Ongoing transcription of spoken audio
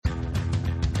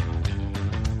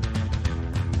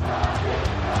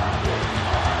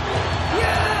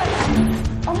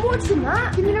watching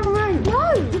that. Give me the remote.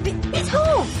 No, it's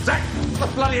off. Zach, what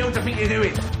the bloody hell do you think you're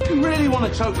doing? You really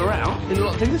want to choke her out in a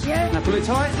lot of things? Yeah. Now pull it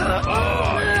tight.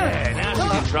 Oh, yeah, now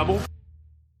she's in trouble.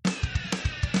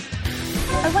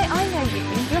 Oh wait, I know you.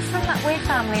 You're from that weird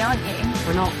family, aren't you?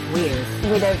 We're not weird.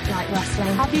 We don't like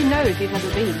wrestling. How do you know if you've never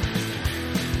been?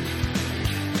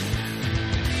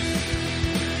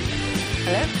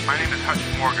 Hello? My name is Hutch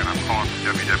Morgan. I'm calling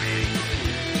from WWE.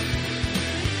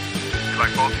 We'd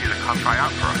like both of you to come try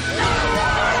out for us.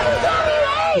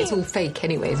 It's all fake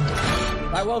anyway, isn't it?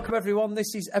 Right, welcome everyone.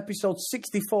 This is episode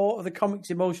 64 of the Comics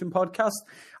in Motion podcast.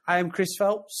 I am Chris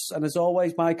Phelps, and as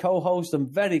always, my co-host and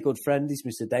very good friend is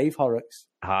Mr. Dave Horrocks.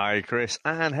 Hi, Chris,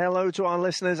 and hello to our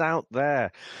listeners out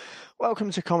there.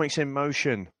 Welcome to Comics in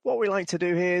Motion. What we like to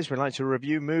do here is we like to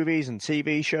review movies and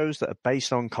TV shows that are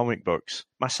based on comic books.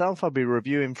 Myself, I'll be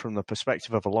reviewing from the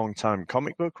perspective of a long-time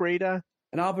comic book reader.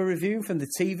 And I'll be reviewing from the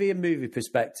TV and movie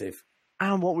perspective.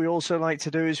 And what we also like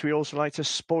to do is we also like to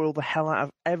spoil the hell out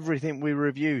of everything we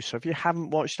review. So if you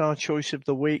haven't watched our choice of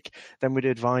the week, then we'd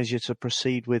advise you to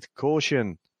proceed with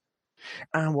caution.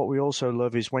 And what we also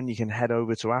love is when you can head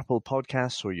over to Apple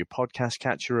Podcasts or your podcast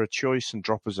catcher of choice and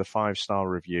drop us a 5-star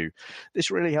review.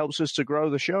 This really helps us to grow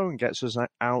the show and gets us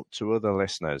out to other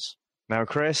listeners. Now,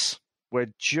 Chris,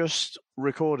 we're just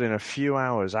recording a few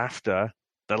hours after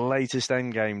the latest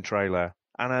Endgame trailer.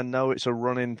 And I know it's a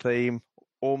running theme,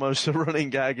 almost a running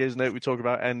gag, isn't it? We talk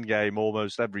about Endgame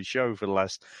almost every show for the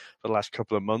last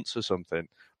couple of months or something.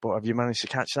 But have you managed to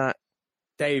catch that?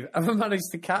 Dave, have I managed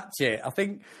to catch it? I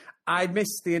think I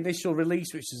missed the initial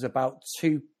release, which was about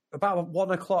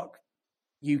 1 o'clock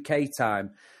UK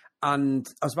time, and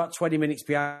I was about 20 minutes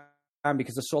behind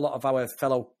because I saw a lot of our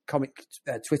fellow comic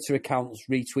Twitter accounts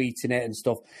retweeting it and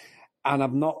stuff. And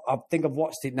I think I've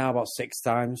watched it now about 6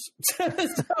 times.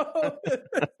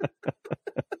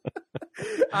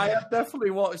 I have definitely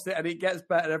watched it, and it gets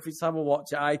better every time I watch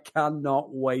it. I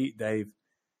cannot wait, Dave.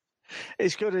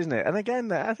 It's good, isn't it? And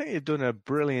again, I think you've done a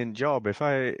brilliant job.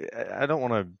 I don't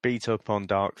want to beat up on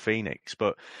Dark Phoenix,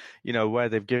 but, you know, where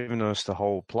they've given us the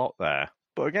whole plot there.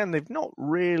 But again, they've not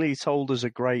really told us a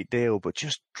great deal, but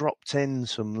just dropped in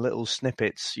some little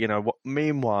snippets, you know,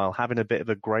 meanwhile having a bit of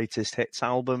a greatest hits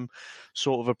album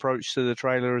sort of approach to the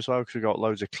trailer as well, because we got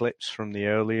loads of clips from the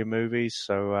earlier movies.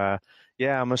 So,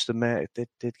 yeah, I must admit, it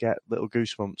did get little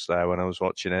goosebumps there when I was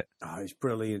watching it. Oh, it's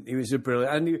brilliant. It was a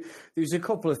brilliant. And there was a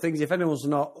couple of things. If anyone's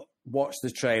not watched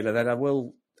the trailer, then I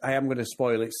am going to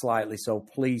spoil it slightly. So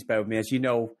please bear with me. As you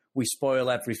know, we spoil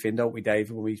everything, don't we,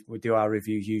 Dave, when we do our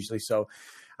reviews usually. So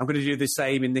I'm going to do the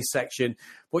same in this section.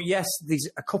 But yes, there's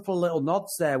a couple of little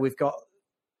nods there. We've got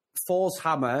Thor's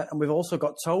hammer, and we've also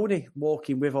got Tony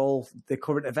walking with all the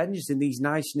current Avengers in these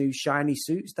nice new shiny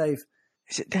suits, Dave.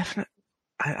 Is it definite?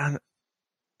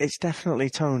 It's definitely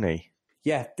Tony.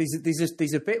 Yeah,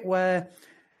 there's a bit where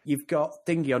you've got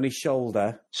Thingy on his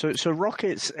shoulder. So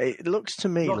Rocket's, it looks to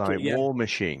me like War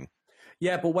Machine.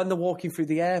 Yeah, but when they're walking through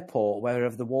the airport,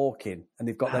 wherever they're walking, and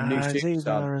they've got their new suits is he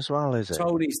on, there as well, is it?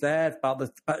 Tony's there, about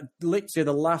literally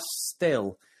the last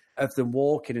still of them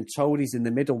walking, and Tony's in the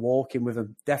middle walking with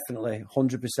them. Definitely,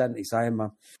 100%, it's Iron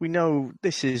Man. We know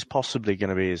this is possibly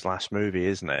going to be his last movie,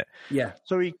 isn't it? Yeah.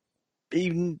 So he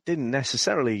didn't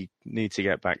necessarily need to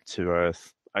get back to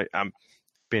Earth. I'm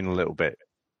being a little bit,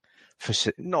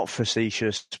 not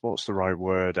facetious, what's the right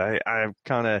word? I'm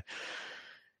kind of...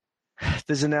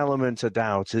 There's an element of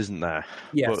doubt, isn't there?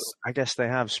 Yes. But I guess they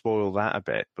have spoiled that a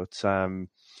bit. But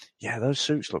yeah, those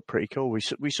suits look pretty cool.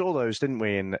 We saw those, didn't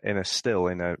we, in a still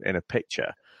in a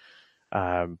picture?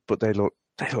 But they look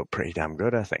pretty damn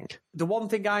good, I think. The one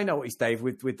thing I noticed, Dave,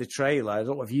 with the trailer, I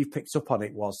don't know if you picked up on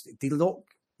it, was they look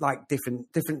like different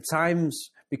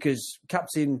times, because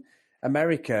Captain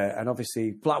America and obviously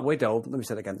Black Widow, let me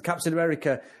say it again, Captain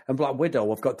America and Black Widow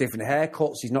have got different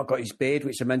haircuts. He's not got his beard,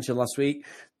 which I mentioned last week.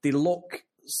 They look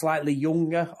slightly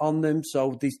younger on them.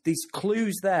 So these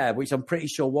clues there, which I'm pretty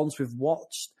sure once we've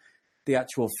watched the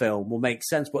actual film will make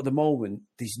sense. But at the moment,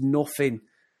 there's nothing,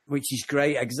 which is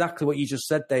great. Exactly what you just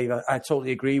said, Dave. I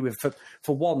totally agree with.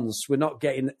 For once, we're not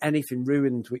getting anything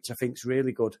ruined, which I think is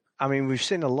really good. I mean, we've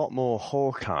seen a lot more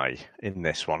Hawkeye in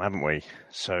this one, haven't we?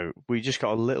 So we just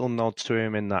got a little nod to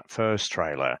him in that first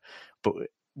trailer, but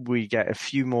we get a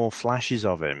few more flashes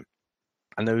of him.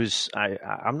 And there was,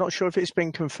 I'm not sure if it's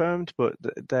been confirmed, but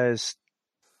there's,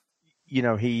 you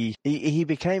know, he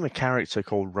became a character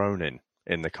called Ronin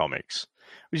in the comics,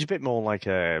 which is a bit more like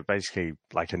basically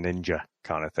like a ninja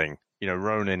kind of thing. You know,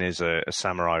 Ronin is a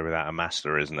samurai without a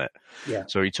master, isn't it? Yeah.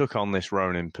 So he took on this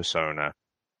Ronin persona.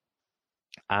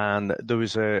 And there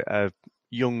was a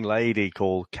young lady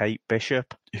called Kate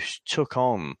Bishop who took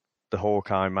on the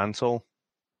Hawkeye mantle.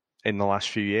 in the last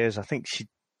few years. I think she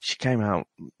came out,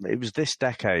 it was this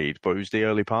decade, but it was the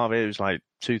early part of it. It was like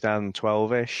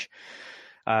 2012-ish.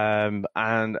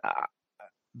 And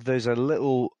there's a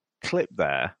little clip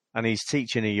there, and he's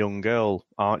teaching a young girl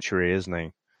archery, isn't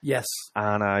he? Yes.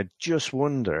 And I just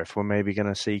wonder if we're maybe going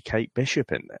to see Kate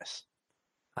Bishop in this.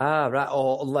 Ah, right.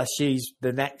 Or unless she's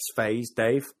the next phase,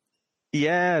 Dave.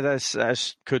 Yeah,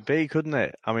 that's could be, couldn't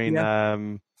it? I mean, I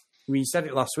mean, you said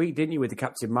it last week, didn't you, with the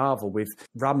Captain Marvel, with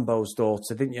Rambo's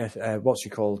daughter, didn't you? What's she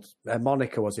called?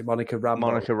 Monica, was it? Monica Rambo.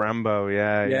 Monica Rambo,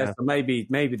 yeah. So maybe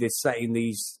they're setting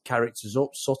these characters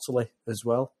up subtly as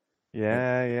well.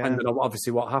 Yeah. And then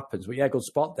obviously what happens. But yeah, good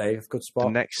spot, Dave. Good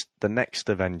spot. The next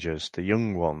Avengers, the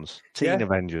young ones. Teen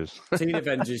Avengers. Teen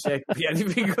Avengers, yeah. Could be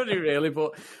anything, could it, really?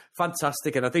 But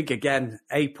fantastic. And I think, again,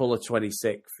 April of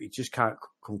 26th, it just can't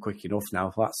come quick enough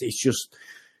now. It's just,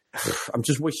 I'm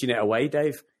just wishing it away,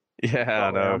 Dave. Yeah,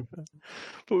 I know.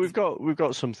 But we've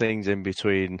got some things in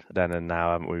between then and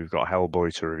now, haven't we? We've got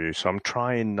Hellboy to review, so I'm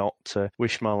trying not to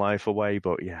wish my life away,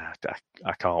 but yeah,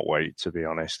 I can't wait, to be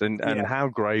honest. And how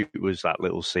great was that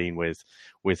little scene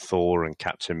with Thor and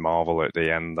Captain Marvel at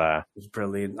the end there? It was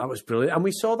brilliant. That was brilliant. And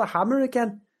we saw the hammer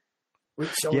again.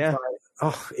 Which I was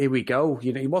like, here we go.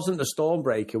 You know, he wasn't the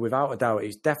Stormbreaker, without a doubt.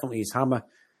 It's definitely his hammer.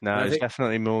 No, it's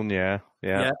definitely Mjolnir.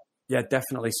 Yeah,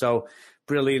 definitely. So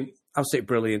brilliant. Absolutely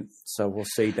brilliant. So we'll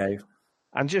see, Dave.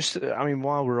 And just, I mean,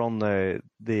 while we're on the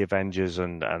Avengers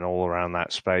and all around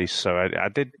that space, so I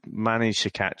did manage to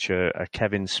catch a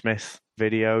Kevin Smith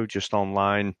video just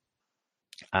online,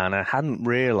 and I hadn't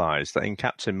realised that in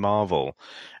Captain Marvel,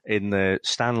 in the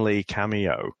Stan Lee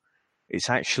cameo, it's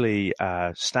actually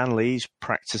Stan Lee's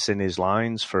practicing his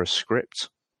lines for a script,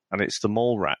 and it's the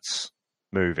Mallrats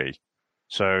movie.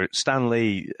 So Stan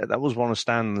Lee, that was one of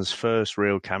Stan's first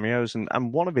real cameos,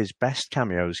 and one of his best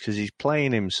cameos, because he's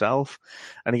playing himself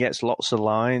and he gets lots of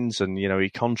lines, and, you know, he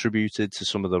contributed to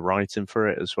some of the writing for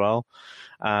it as well.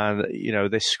 And, you know,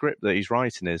 this script that he's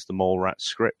writing is the Mallrats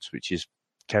script, which is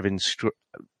Kevin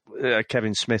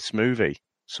Smith's movie.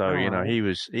 So, you know,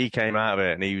 he came out of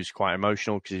it and he was quite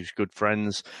emotional because he was good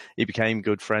friends. He became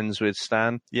good friends with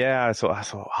Stan. Yeah, I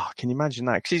thought, can you imagine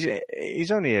that? Because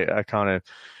he's only a kind of,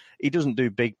 he doesn't do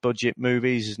big budget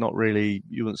movies. He's not really,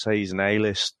 you wouldn't say he's an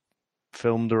A-list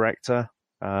film director.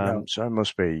 No. So it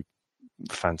must be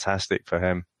fantastic for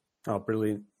him. Oh,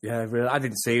 brilliant. Yeah, really. I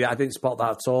didn't see that. I didn't spot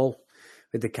that at all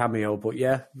with the cameo, but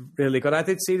yeah, really good. I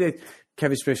did see the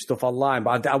Kevin Smith stuff online,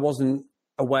 but I wasn't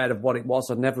aware of what it was.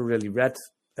 I'd never really read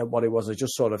what it was. I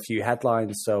just saw a few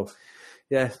headlines. So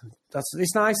yeah,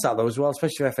 it's nice that though as well,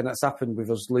 especially everything that's happened with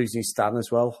us losing Stan as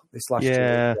well this last year.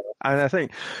 Yeah, and I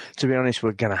think, to be honest,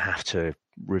 we're going to have to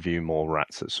review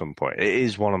Mallrats at some point. It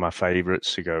is one of my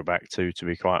favourites to go back to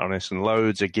be quite honest, and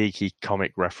loads of geeky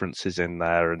comic references in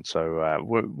there, and so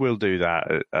we'll do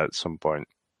that at some point.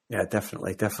 Yeah,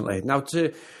 definitely. Now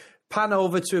to pan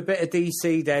over to a bit of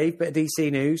DC, Dave, bit of DC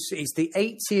news. It's the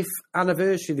 80th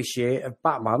anniversary this year of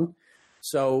Batman,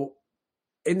 so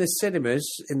in the cinemas,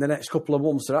 in the next couple of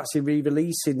months, they're actually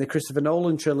re-releasing the Christopher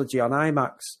Nolan trilogy on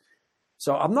IMAX.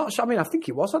 So I'm not sure. I mean, I think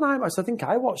it was on IMAX. I think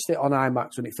I watched it on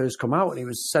IMAX when it first came out, and it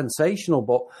was sensational.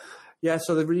 But yeah,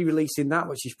 so they're re-releasing that,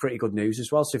 which is pretty good news as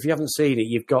well. So if you haven't seen it,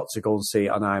 you've got to go and see it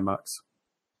on IMAX.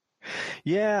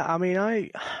 Yeah, I mean, I'm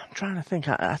trying to think.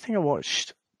 I think I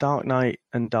watched Dark Knight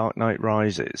and Dark Knight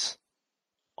Rises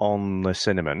on the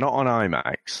cinema, not on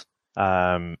IMAX.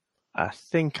 I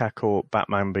think I caught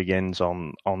Batman Begins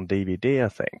on DVD, I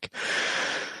think.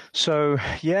 So,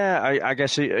 yeah, I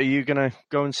guess, are you going to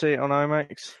go and see it on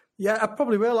IMAX? Yeah, I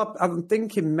probably will. I'm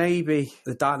thinking maybe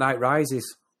The Dark Knight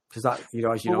Rises, because that, you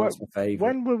know, as you know, it's my favourite.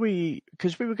 When were we,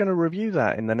 because we were going to review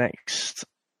that in the next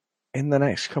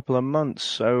couple of months.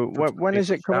 So when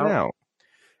is it coming out?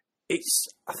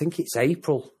 I think it's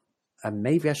April. And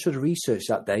maybe I should have researched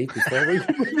that, Dave, before we...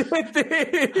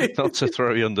 Not to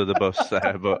throw you under the bus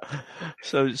there, but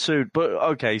so soon. But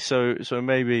okay, so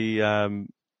maybe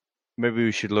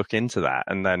we should look into that,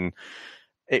 and then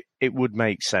it would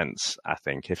make sense, I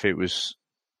think, if it was.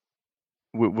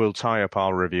 We'll tie up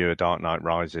our review of Dark Knight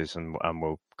Rises, and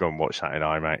we'll go and watch that in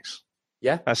IMAX.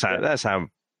 Yeah, that's how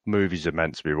movies are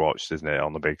meant to be watched, isn't it,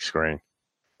 on the big screen?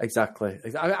 Exactly.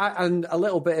 And a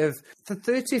little bit of the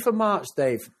 30th of March,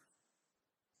 Dave.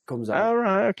 Comes out. Oh,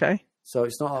 right, okay. So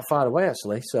it's not that far away,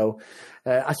 actually. So,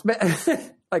 like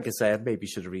I say, I maybe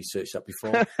should have researched that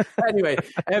before. Anyway,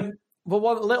 but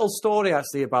one little story,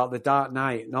 actually, about The Dark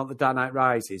Knight, not The Dark Knight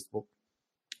Rises, but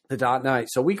The Dark Knight.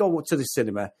 So we go to the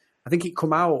cinema. I think it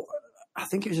come out, I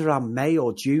think it was around May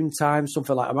or June time,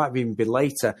 something like that. It might have even been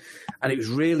later. And it was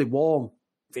really warm.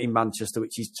 in Manchester,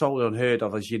 which is totally unheard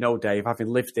of, as you know, Dave, having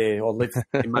lived here or lived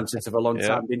in Manchester for a long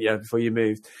time, didn't you, before you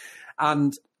moved?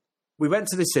 And we went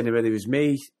to the cinema. There was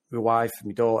me, my wife,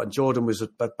 my daughter, and Jordan was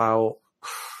about,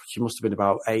 she must have been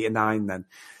about 8 or 9 then.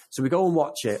 So we go and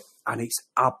watch it, and it's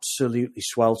absolutely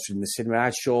sweltering in the cinema. I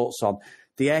had shorts on.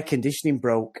 The air conditioning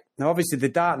broke. Now, obviously, The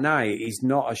Dark Knight is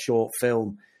not a short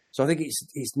film. So I think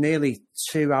it's nearly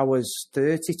 2 hours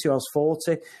 30, 2 hours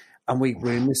 40. And we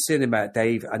were in the cinema,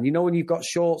 Dave. And you know when you've got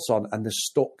shorts on and they're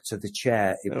stuck to the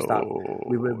chair, it was that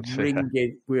we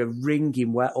were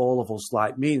wringing wet, all of us.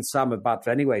 Like me and Sam are bad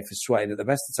for anyway for sweating at the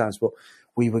best of times, but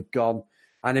we were gone.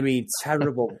 And I mean,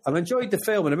 terrible. I enjoyed the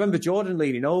film, and I remember Jordan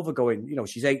leaning over, going, you know,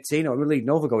 she's 18, or we're leaning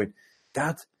over, going,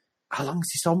 Dad, how long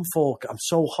is this on for? I'm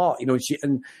so hot, you know.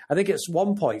 And I think at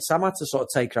one point, Sam had to sort of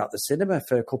take her out the cinema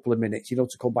for a couple of minutes, you know,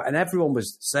 to come back. And everyone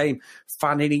was the same,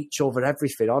 fanning each other,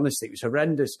 everything. Honestly, it was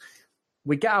horrendous.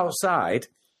 We get outside,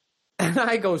 and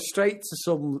I go straight to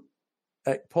some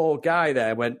poor guy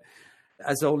there, went,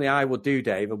 as only I would do,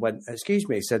 Dave, and went, excuse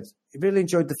me, he said, he really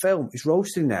enjoyed the film. He's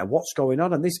roasting there. What's going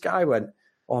on? And this guy went,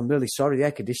 oh, I'm really sorry, the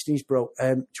air conditioning's broke.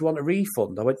 Do you want a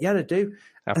refund? I went, yeah, I do.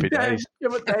 Happy days. Yeah,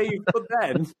 but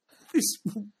then this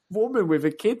woman with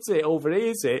her kids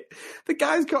overhears it. The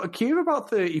guy's got a queue of about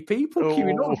 30 people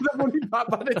queuing up for their money back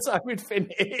by the time we'd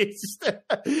finished.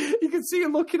 You can see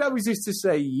him looking at me just to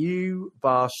say, you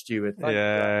bar steward.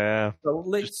 Yeah.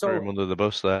 Just threw him under the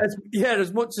bus there.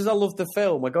 As much as I loved the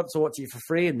film, I got to watch it for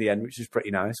free in the end, which was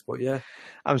pretty nice. But yeah.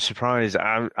 I'm surprised.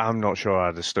 I'm not sure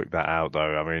I'd have stuck that out, though.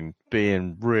 I mean,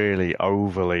 being really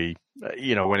overly,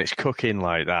 you know, when it's cooking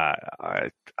like that,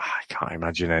 I can't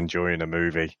imagine enjoying a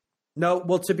movie. No,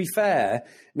 well, to be fair, I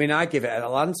mean, I give it an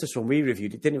Atlantis when we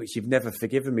reviewed it, didn't we? Which you've never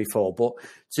forgiven me for. But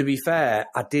to be fair,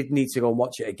 I did need to go and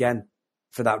watch it again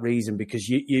for that reason, because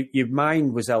your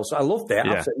mind was elsewhere. I loved it,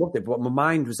 absolutely loved it, but my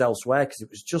mind was elsewhere because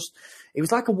it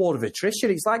was like a war of attrition.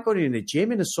 It's like going in a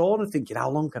gym, in a sauna, thinking, how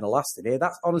long can I last in here?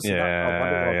 That's honestly, that's how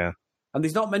bad it was. Yeah. And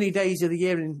there's not many days of the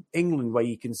year in England where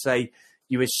you can say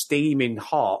you were steaming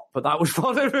hot, but that was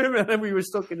one of them, and then we were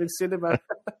stuck in the cinema.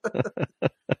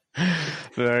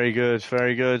 Very good,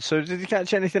 very good. So did you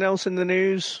catch anything else in the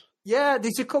news? Yeah,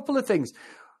 there's a couple of things.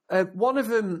 One of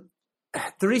them,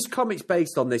 there is comics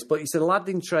based on this, but it's an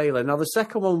Aladdin trailer. Now, the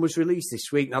second one was released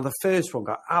this week. Now, the first one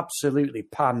got absolutely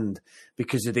panned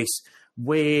because of this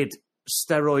weird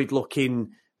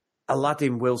steroid-looking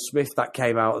Aladdin Will Smith that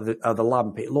came out of the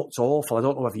lamp. It looked awful. I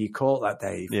don't know whether you caught that,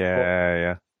 Dave.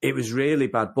 Yeah. It was really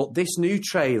bad. But this new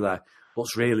trailer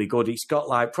looks really good. It's got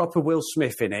like proper Will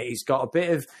Smith in it. It's got a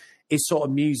bit of his sort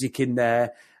of music in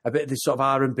there, a bit of this sort of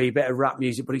R&B, a bit of rap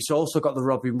music, but it's also got the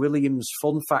Robin Williams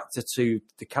fun factor to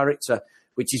the character,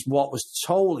 which is what was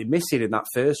totally missing in that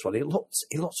first one. It looks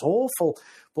awful,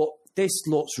 but this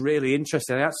looks really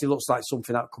interesting. It actually looks like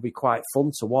something that could be quite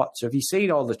fun to watch. Have you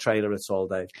seen all the trailer at all,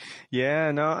 Dave?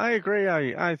 Yeah, no, I agree.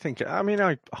 I think, I mean,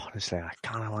 honestly, I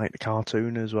kind of like the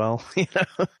cartoon as well, you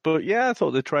know. But yeah, I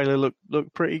thought the trailer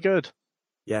looked pretty good.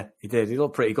 Yeah, he did. He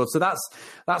looked pretty good. So that's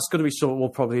going to be something we'll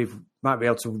probably might be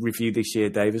able to review this year,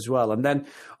 Dave, as well. And then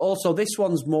also this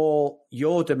one's more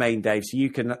your domain, Dave, so you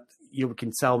can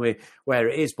tell me where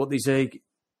it is. But there's a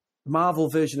Marvel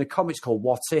version of comics called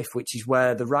What If, which is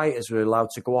where the writers were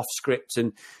allowed to go off script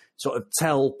and sort of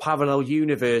tell parallel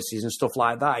universes and stuff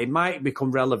like that. It might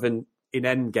become relevant in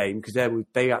Endgame because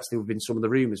they actually have been some of the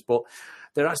rumours, but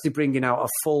they're actually bringing out a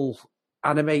full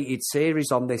animated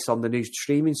series on this on the new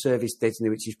streaming service Disney,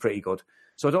 which is pretty good.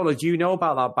 So I don't know, do you know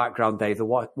about that background, Dave? The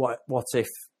What If series?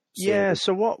 Yeah,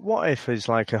 so what If is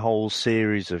like a whole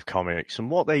series of comics,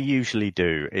 and what they usually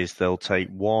do is they'll take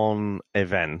one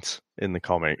event in the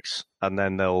comics and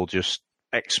then they'll just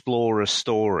explore a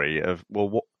story of,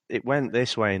 well, it went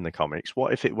this way in the comics.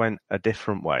 What if it went a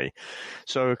different way?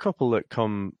 So a couple that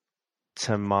come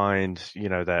to mind, you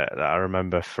know, that I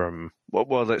remember from,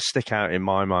 well, that stick out in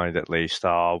my mind at least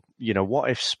are, you know, what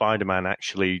if Spider-Man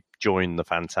actually joined the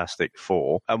Fantastic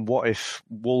Four? And what if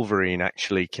Wolverine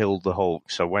actually killed the Hulk?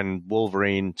 So when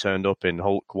Wolverine turned up in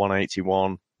Hulk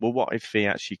 181, well, what if he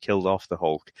actually killed off the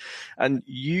Hulk? And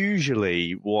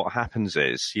usually what happens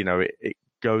is, you know, it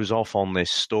goes off on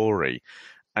this story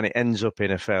and it ends up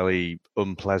in a fairly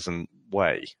unpleasant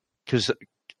way because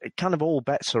it kind of all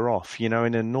bets are off. You know,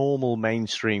 in a normal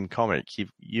mainstream comic,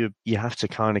 you have to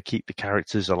kind of keep the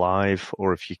characters alive,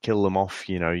 or if you kill them off,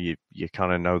 you know, you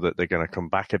kind of know that they're going to come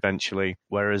back eventually.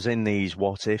 Whereas in these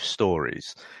what if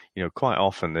stories, you know, quite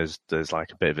often there's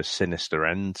like a bit of a sinister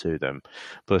end to them.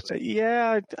 But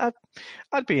yeah,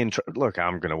 I'd be interested. Look,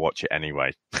 I'm going to watch it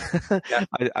anyway. Yeah.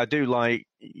 I do like,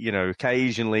 you know,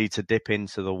 occasionally to dip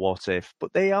into the what if,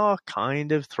 but they are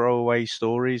kind of throwaway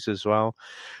stories as well.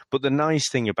 But the nice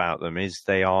thing about them is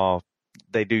they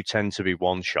do tend to be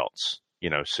one shots, you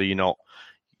know, so you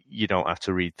don't have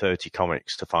to read 30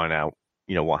 comics to find out,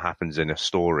 you know, what happens in a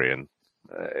story, and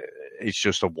it's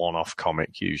just a one-off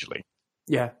comic usually.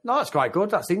 Yeah, no, that's quite good.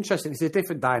 That's interesting. It's a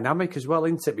different dynamic as well,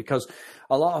 isn't it? Because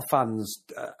a lot of fans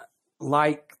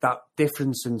like that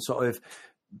difference and sort of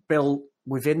built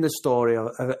within the story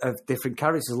of different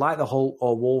characters, like the Hulk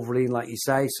or Wolverine, like you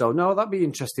say. So, no, that'd be an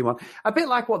interesting one. A bit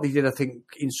like what they did, I think,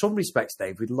 in some respects,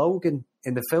 Dave, with Logan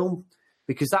in the film,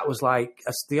 because that was like,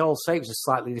 as they all say, it was a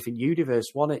slightly different universe,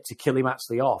 wasn't it? To kill him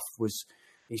actually off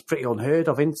he's pretty unheard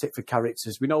of, isn't it, for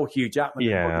characters? We know Hugh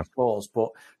Jackman and Falls,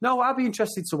 but no, I'd be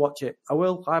interested to watch it. I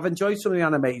will. I've enjoyed some of the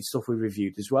animated stuff we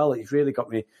reviewed as well. It's really got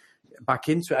me back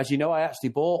into it. As you know, I actually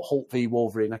bought Hulk v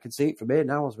Wolverine. I can see it from here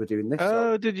now as we're doing this.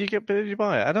 Oh, so. Did you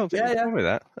buy it? I don't think you told me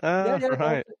that.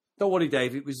 Right. Don't worry,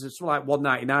 Dave. It was something like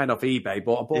 $1.99 off eBay,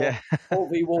 but I bought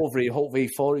Hulk v Wolverine, Hulk v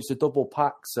Thor. It's a double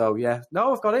pack, so yeah.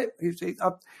 No, I've got it.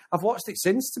 I've watched it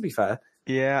since, to be fair.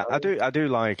 Yeah, I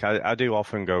do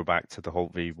often go back to the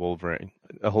Hulk v Wolverine,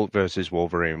 Hulk versus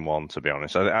Wolverine one, to be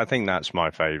honest. I think that's my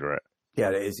favourite. Yeah,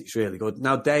 it is. It's really good.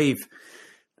 Now, Dave,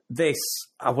 this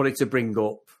I wanted to bring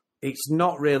up. It's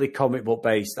not really comic book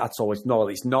based at all.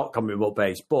 It's not comic book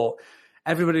based, but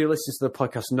everybody who listens to the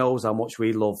podcast knows how much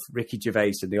we love Ricky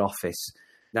Gervais in The Office.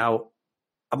 Now,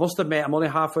 I must admit, I'm only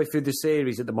halfway through the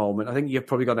series at the moment. I think you've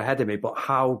probably gone ahead of me, but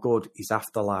how good is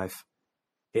Afterlife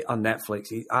on Netflix?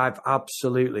 I've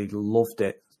absolutely loved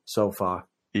it so far.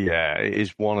 Yeah, it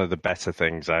is one of the better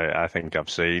things I think I've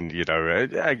seen. You know,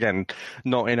 again,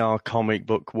 not in our comic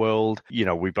book world. You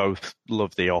know, we both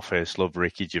love The Office, love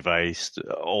Ricky Gervais,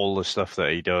 all the stuff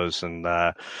that he does, and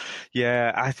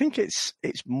yeah, I think it's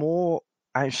more.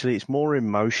 Actually, it's more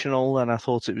emotional than I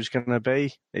thought it was going to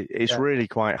be. It's really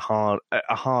quite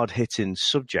a hard-hitting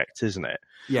subject, isn't it?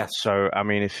 Yes. So, I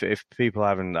mean, if people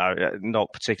haven't,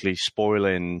 not particularly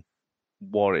spoiling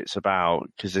what it's about,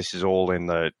 because this is all in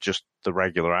the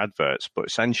regular adverts, but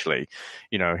essentially,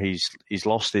 you know, he's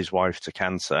lost his wife to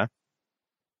cancer,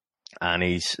 and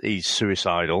he's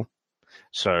suicidal.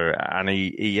 So, and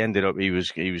he ended up he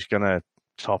was going to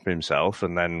top himself,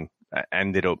 and then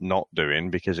ended up not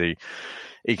doing, because he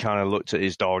kind of looked at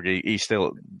his dog.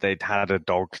 They'd had a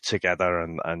dog together,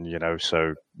 and you know,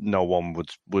 so no one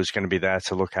was going to be there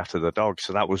to look after the dog.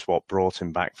 So that was what brought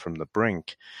him back from the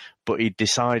brink. But he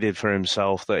decided for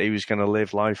himself that he was going to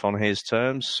live life on his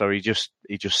terms. So he just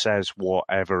says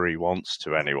whatever he wants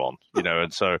to anyone, you know,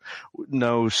 and so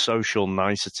no social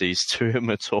niceties to him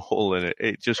at all. And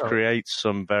it just creates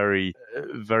some very,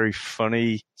 very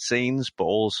funny scenes, but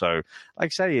also, like I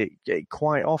say, it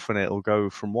quite often it'll go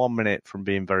from 1 minute from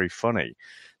being very funny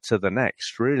to the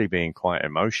next really being quite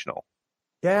emotional.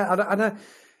 Yeah, and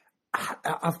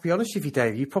I'll be honest with you,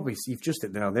 Dave. You've just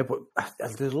hit down there, but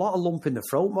there's a lot of lump in the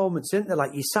throat moments, isn't there?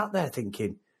 Like you sat there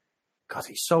thinking, God,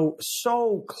 it's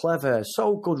so clever,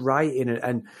 so good writing,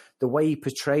 and the way he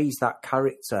portrays that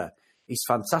character is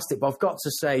fantastic. But I've got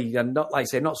to say, and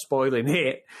not spoiling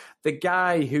it, the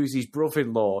guy who's his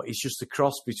brother-in-law is just a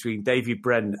cross between David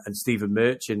Brent and Stephen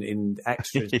Merchant in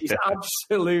Extras. Yeah. He's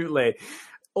absolutely.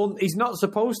 He's not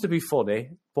supposed to be funny,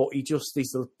 but he's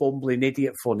a bumbling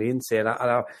idiot funny, isn't he? And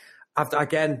I've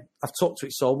talked to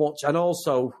it so much. And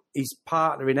also, his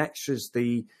partner in Extras,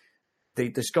 the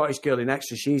Scottish girl in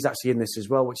Extras, she's actually in this as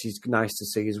well, which is nice to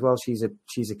see as well. She's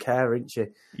a carer, isn't she?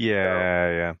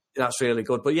 Yeah. That's really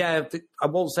good. But yeah, I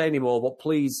won't say any more, but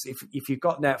please, if you've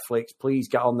got Netflix, please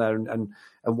get on there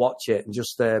and watch it, and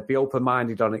just be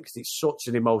open-minded on it, because it's such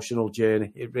an emotional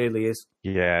journey. It really is.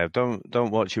 Yeah, don't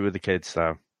watch it with the kids,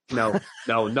 though. No,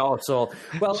 not at all.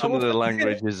 Well, some of the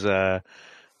language is,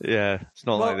 it's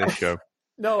not like this show.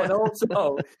 No, and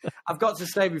also, I've got to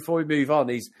say before we move on,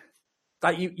 is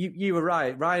that you were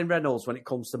right. Ryan Reynolds, when it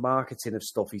comes to marketing of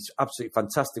stuff, he's absolutely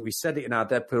fantastic. We said it in our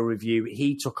Deadpool review.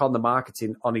 He took on the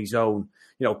marketing on his own.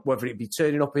 You know, whether it be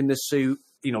turning up in the suit,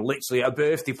 you know, literally at a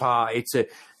birthday party, to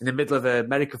in the middle of an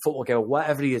American football game, or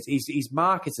whatever he is. His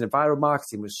marketing, and viral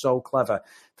marketing, was so clever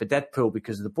for Deadpool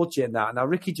because of the budget and that. Now,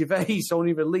 Ricky Gervais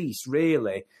only released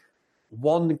really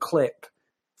one clip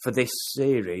for this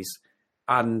series,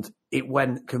 and it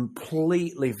went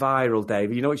completely viral,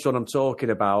 Dave. You know which one I'm talking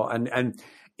about. And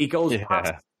he goes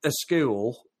past a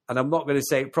school, and I'm not going to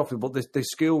say it properly, but the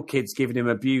school kids giving him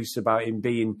abuse about him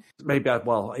being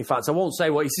in fact, I won't say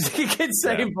what his kid's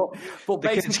saying, but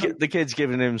basically the kid's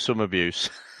giving him some abuse.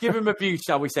 Give him abuse,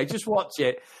 shall we say? Just watch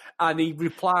it, and he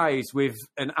replies with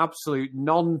an absolute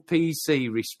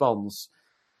non-PC response.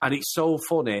 And it's so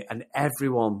funny, and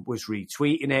everyone was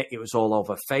retweeting it. It was all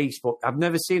over Facebook. I've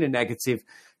never seen a negative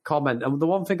comment. And the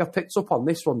one thing I've picked up on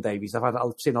this one, Dave, is I've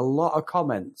seen a lot of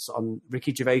comments on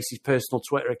Ricky Gervais's personal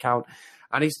Twitter account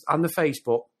and the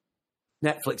Facebook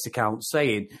Netflix account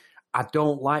saying, I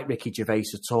don't like Ricky Gervais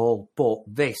at all, but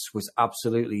this was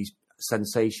absolutely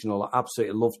sensational. I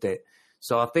absolutely loved it.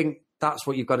 So I think that's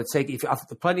what you've got to take.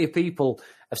 Plenty of people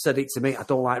have said it to me. I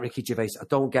don't like Ricky Gervais. I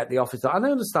don't get the Office. And I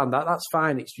understand that. That's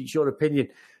fine. It's your opinion.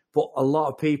 But a lot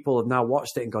of people have now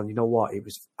watched it and gone, you know what? It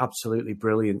was absolutely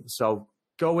brilliant. So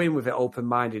go in with it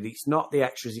open-minded. It's not the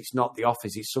extras. It's not the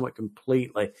Office. It's something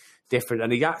completely different.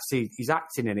 And he's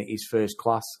acting in it. He's first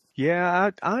class.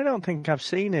 Yeah, I don't think I've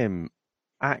seen him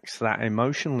act that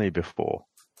emotionally before.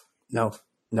 No.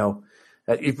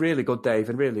 He's really good, Dave,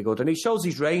 and really good. And he shows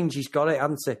his range. He's got it,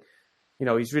 hasn't he? You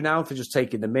know, he's renowned for just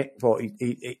taking the mick, but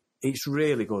it's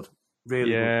really good. Really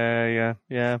good.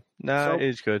 Yeah. No, So- it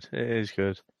is good. It is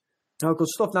good. Oh, good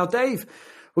stuff. Now, Dave,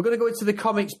 we're going to go into the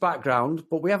comics background,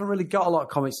 but we haven't really got a lot of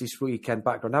comics this weekend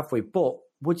background, have we? But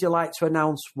would you like to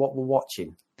announce what we're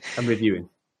watching and reviewing?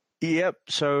 Yep.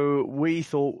 So we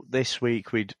thought this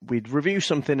week we'd review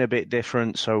something a bit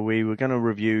different. So we were going to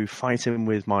review Fighting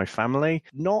with My Family.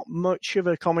 Not much of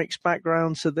a comics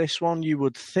background to this one, you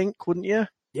would think, wouldn't you?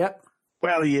 Yep.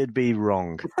 Well, you'd be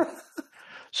wrong.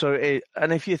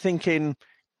 And if you're thinking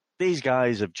these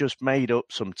guys have just made up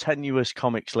some tenuous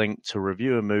comics link to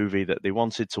review a movie that they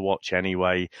wanted to watch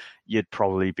anyway, you'd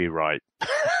probably be right.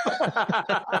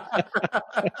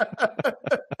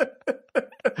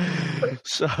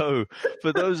 So,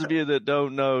 for those of you that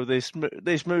don't know, this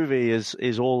movie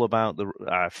is all about the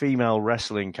female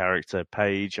wrestling character,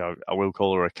 Paige. I will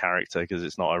call her a character because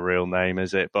it's not a real name,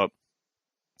 is it? But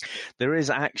there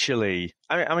is actually,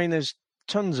 I mean, there's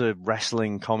tons of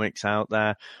wrestling comics out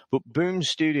there, but Boom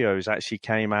Studios actually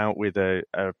came out with a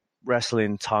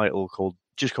wrestling title called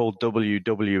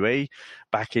WWE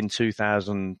back in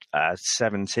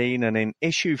 2017, and in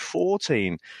issue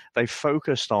 14 they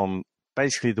focused on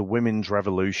basically the women's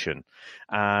revolution,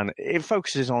 and it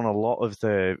focuses on a lot of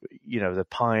the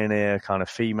pioneer kind of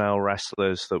female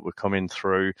wrestlers that were coming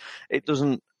through. It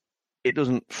doesn't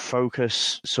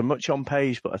focus so much on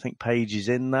Paige, but I think Paige is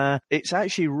in there. It's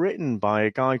actually written by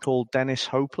a guy called Dennis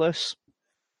Hopeless,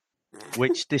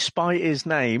 which, despite his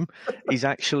name, is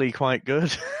actually quite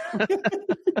good.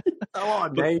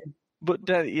 What a name. But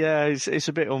it's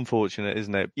a bit unfortunate,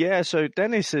 isn't it? Yeah, so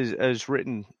Dennis has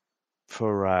written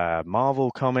for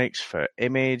Marvel Comics, for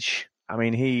Image. I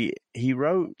mean, he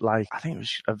wrote, like, I think it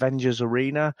was Avengers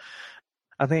Arena.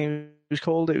 I think it was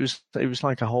called. It was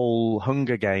like a whole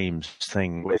Hunger Games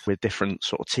thing with different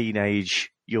sort of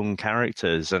teenage young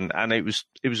characters, and it was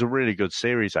a really good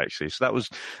series actually. So that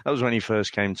was when he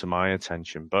first came to my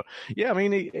attention. But yeah, I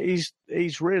mean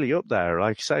he's really up there,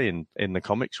 like I say, in the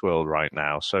comics world right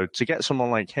now. So to get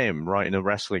someone like him writing a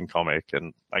wrestling comic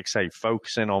and, like I say,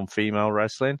 focusing on female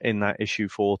wrestling in that issue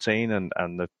 14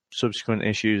 and the subsequent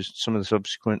issues, some of the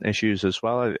subsequent issues as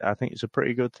well, I think it's a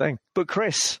pretty good thing. But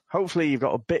Chris, hopefully you've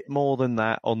got a bit more than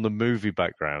that on the movie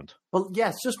background. Well,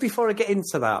 yes, just before I get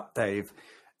into that, Dave,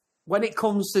 when it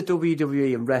comes to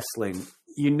WWE and wrestling,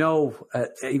 you know,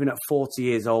 even at 40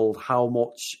 years old, how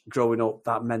much growing up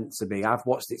that meant to me. I've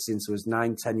watched it since I was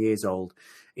 9-10 years old.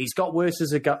 It's got worse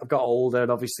as I got older,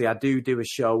 and obviously I do a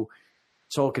show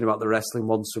talking about the wrestling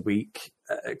once a week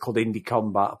called Indie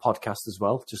Combat, a podcast as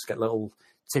well. Just get a little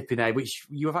tip in there, which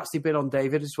you have actually been on,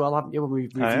 David, as well, haven't you? When we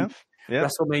reviewed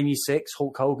WrestleMania 6,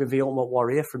 Hulk Hogan, the Ultimate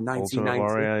Warrior from 1990. Ultimate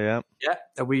Warrior, yeah.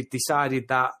 And we decided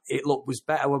that it was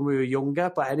better when we were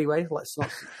younger. But anyway, let's not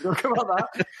talk about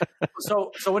that.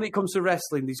 So when it comes to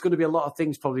wrestling, there's going to be a lot of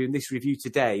things probably in this review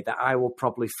today that I will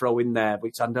probably throw in there,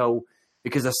 which I know,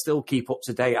 because I still keep up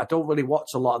to date. I don't really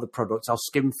watch a lot of the products. I'll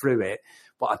skim through it,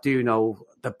 but I do know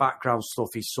the background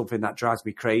stuff is something that drives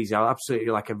me crazy. I'm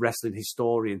absolutely like a wrestling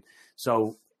historian.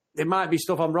 So there might be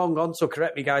stuff I'm wrong on, so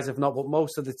correct me, guys, if not. But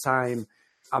most of the time,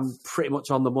 I'm pretty much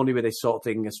on the money with this sort of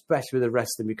thing, especially with the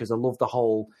wrestling, because I love the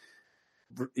whole,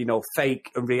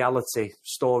 fake and reality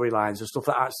storylines and stuff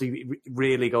that actually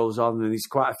really goes on. And there's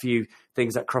quite a few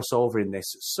things that cross over in this.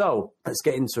 So let's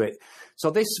get into it.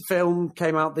 So this film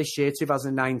came out this year,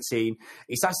 2019.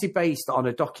 It's actually based on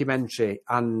a documentary,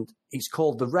 and it's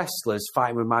called The Wrestlers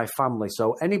Fighting with My Family.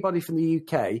 So anybody from the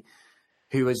UK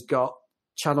who has got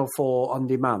Channel 4 on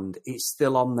demand, it's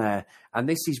still on there. And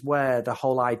this is where the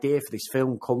whole idea for this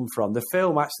film come from. The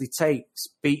film actually takes,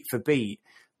 beat for beat,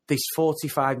 this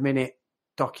 45-minute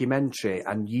documentary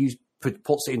and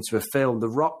puts it into a film. The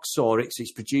Rock saw it, so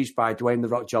it's produced by Dwayne "The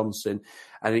Rock" Johnson,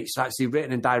 and it's actually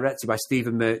written and directed by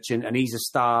Stephen Merchant, and he's a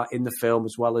star in the film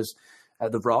as well as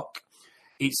The Rock.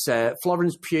 It's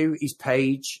Florence Pugh is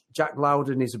Paige, Jack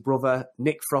Lowden is a brother,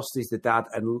 Nick Frost is the dad,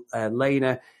 and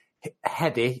Lena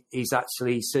Headey is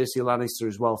actually Cersei Lannister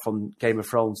as well from Game of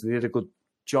Thrones. And they did a good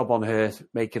job on her,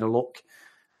 making her look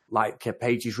like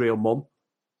Paige's real mum.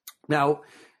 Now,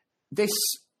 this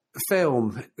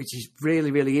film, which is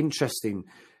really, really interesting,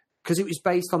 because it was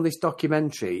based on this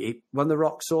documentary. When The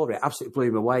Rock saw it, absolutely blew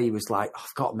him away. He was like,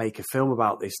 I've got to make a film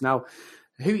about this. Now,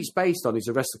 who it's based on is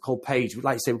a wrestler called Paige.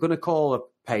 Like I say, we're going to call her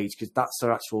Paige because that's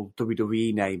her actual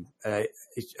WWE name. Her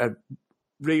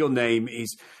real name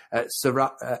is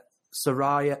Soraya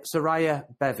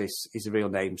Bevis is the real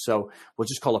name. So we'll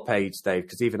just call her Paige, Dave,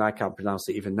 because even I can't pronounce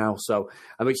it even now. So,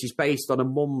 which is based on a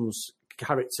mum's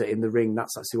character in the ring.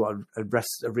 That's actually what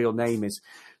a real name is.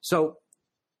 So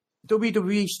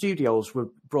WWE Studios were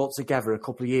brought together a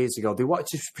couple of years ago. They wanted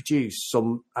to produce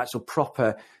some actual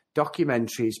proper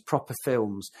documentaries, proper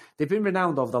films. They've been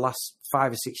renowned over the last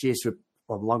 5 or 6 years,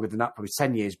 or longer than that, probably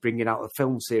 10 years, bringing out a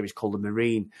film series called The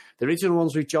Marine. The original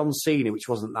ones with John Cena, which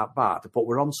wasn't that bad, but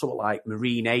we're on something like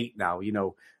Marine 8 now,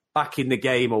 back in the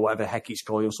game or whatever the heck it's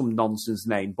called, some nonsense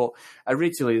name. But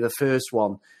originally the first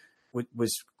one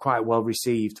was quite well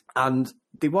received. And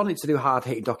they wanted to do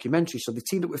hard-hitting documentaries, so they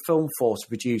teamed up with Film Force to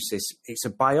produce this. It's a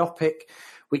biopic,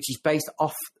 which is based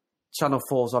off Channel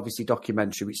 4's obviously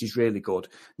documentary, which is really good.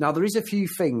 Now, there is a few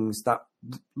things that,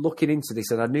 looking into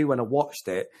this, and I knew when I watched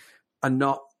it, are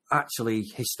not actually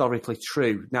historically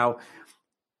true. Now,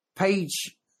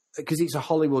 Paige, because it's a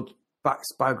Hollywood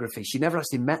biography, she never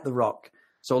actually met The Rock.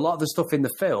 So a lot of the stuff in the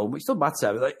film, which doesn't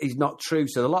matter, is not true.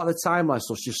 So a lot of the timeline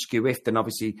stuff's just skew-iffed and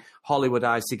obviously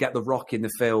Hollywoodized to get The Rock in the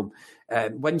film.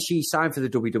 When she signed for the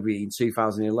WWE in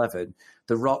 2011,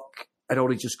 The Rock had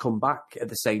only just come back at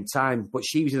the same time, but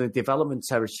she was in the development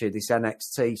territory, this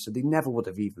NXT, so they never would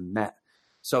have even met.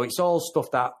 So it's all stuff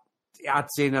that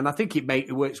adds in, and I think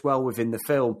it works well within the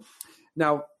film.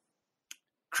 Now,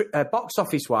 box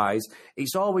office wise,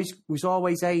 was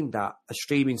always aimed at a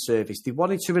streaming service. They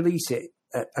wanted to release it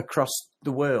across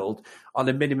the world on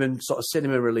a minimum sort of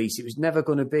cinema release. It was never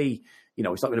going to be,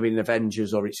 it's not going to be an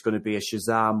Avengers or it's going to be a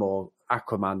Shazam or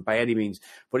Aquaman by any means,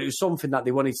 but it was something that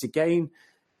they wanted to gain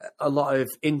a lot of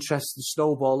interest and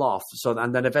snowball off. So,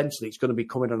 and then eventually it's going to be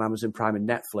coming on Amazon Prime and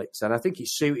Netflix. And I think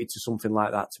it's suited to something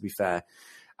like that, to be fair.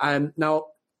 Now,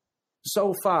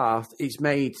 so far, it's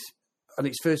made, in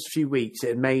its first few weeks, it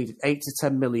had made 8 to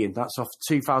 10 million. That's off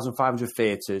 2,500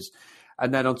 theatres.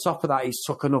 And then on top of that, it's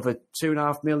took another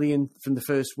 2.5 million from the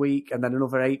first week and then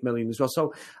another 8 million as well.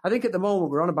 So I think at the moment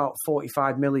we're on about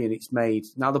 45 million it's made.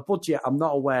 Now, the budget I'm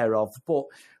not aware of, but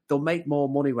they'll make more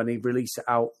money when they release it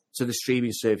out to the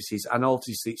streaming services. And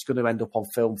obviously it's going to end up on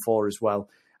Film 4 as well.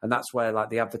 And that's where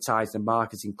the advertising and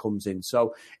marketing comes in.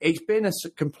 So it's been a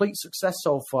complete success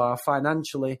so far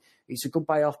financially. It's a good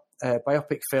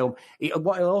biopic film.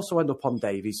 What it'll also end up on,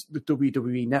 Dave, is the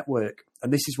WWE Network.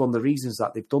 And this is one of the reasons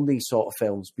that they've done these sort of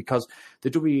films, because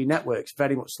the WWE Network's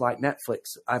very much like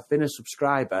Netflix. I've been a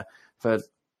subscriber for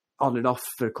on and off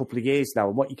for a couple of years now.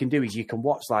 And what you can do is you can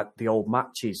watch the old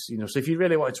matches. So if you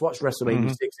really wanted to watch WrestleMania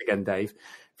 6 again, Dave,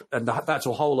 and that's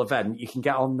a whole event, you can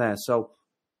get on there. So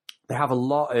they have a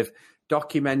lot of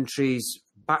documentaries,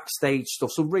 backstage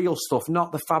stuff, some real stuff,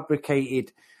 not the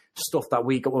fabricated stuff that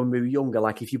we got when we were younger.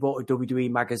 Like if you bought a WWE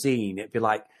magazine, it'd be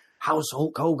like, how's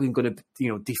Hulk Hogan going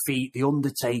to, defeat The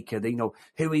Undertaker?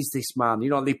 Who is this man?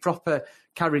 They proper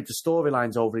carried the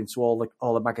storylines over into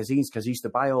all the magazines, because I used to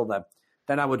buy all them.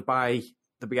 Then I would buy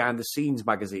the behind-the-scenes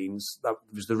magazines. That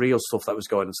was the real stuff that was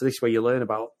going on. So this is where you learn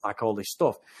about all this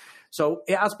stuff. So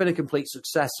it has been a complete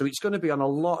success. So it's going to be on a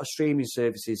lot of streaming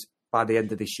services by the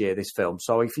end of this year, this film.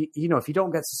 So if you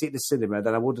don't get to see it in the cinema,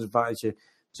 then I would advise you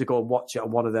to go and watch it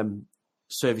on one of them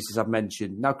services I've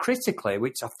mentioned. Now, critically,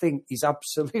 which I think is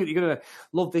absolutely going to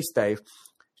love this, Dave,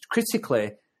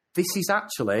 critically, this is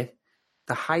actually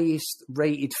the highest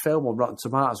rated film on Rotten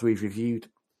Tomatoes we've reviewed.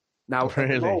 Now,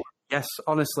 really? Yes,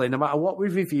 honestly, no matter what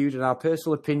we've reviewed and our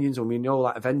personal opinions, and we know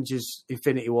Avengers,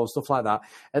 Infinity War, stuff like that,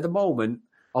 at the moment,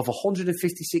 of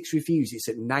 156 reviews, it's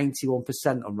at 91%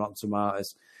 on Rotten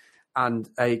Tomatoes. And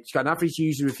it's got an average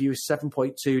user review of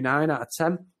 7.29 out of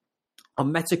 10.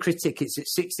 On Metacritic, it's at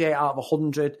 68 out of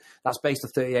 100. That's based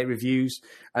on 38 reviews.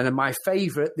 And then my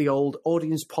favourite, the old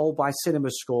audience poll by Cinema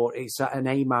Score, it's at an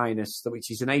A-,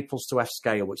 which is an A+ to F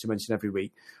scale, which I mention every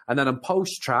week. And then on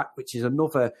PostTrack, which is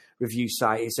another review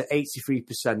site, it's at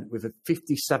 83% with a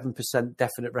 57%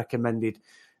 definite recommended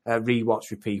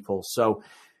rewatch with people. So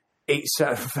it's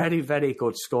a very, very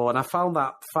good score. And I found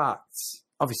that fact,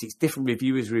 obviously it's different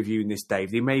reviewers reviewing this,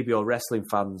 Dave. They may be all wrestling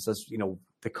fans, as you know,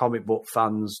 the comic book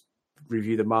fans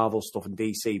review the Marvel stuff and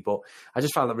DC, but I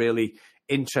just found that really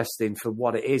interesting for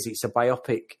what it is. It's a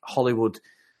biopic Hollywood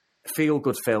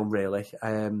feel-good film, really.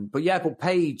 But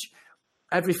Paige,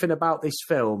 everything about this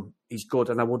film is good,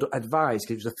 and I would advise,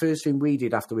 because it was the first thing we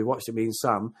did after we watched it, me and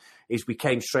Sam, is we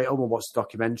came straight home and watched the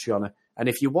documentary on her. And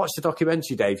if you watch the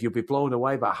documentary, Dave, you'll be blown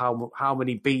away about how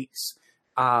many beats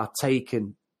are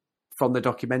taken from the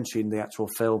documentary in the actual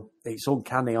film. It's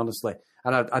uncanny, honestly.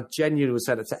 And I genuinely would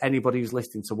say that to anybody who's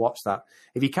listening to watch that.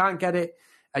 If you can't get it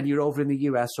and you're over in the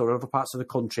US or other parts of the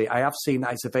country, I have seen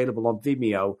that it's available on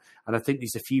Vimeo. And I think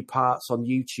there's a few parts on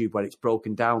YouTube where it's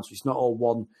broken down. So it's not all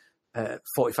one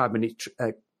 45-minute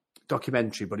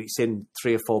documentary, but it's in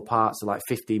 3 or 4 parts of like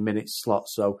 15-minute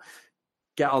slots. So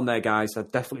get on there, guys. I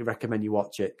definitely recommend you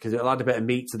watch it because it'll add a bit of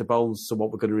meat to the bones to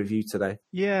what we're going to review today.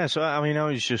 Yeah, so I mean, I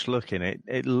was just looking.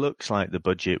 It looks like the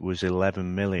budget was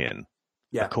 11 million.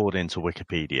 Yeah. According to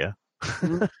Wikipedia.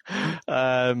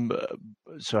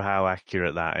 So how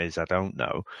accurate that is, I don't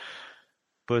know.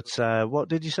 But what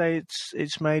did you say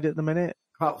it's made at the minute?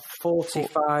 About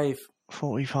 45.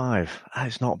 45.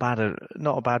 It's not bad.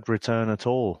 Not a bad return at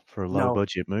all for a low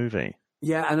budget movie.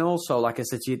 Yeah, and also, like I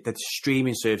said, the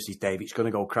streaming services, Dave, it's going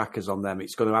to go crackers on them.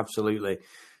 It's going to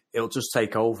it'll just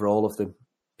take over all of them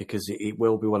because it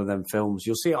will be one of them films.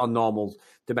 You'll see it on normal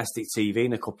domestic TV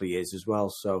in a couple of years as well.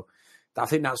 So I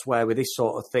think that's where, with this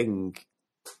sort of thing,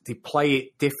 they play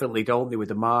it differently, don't they, with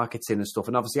the marketing and stuff.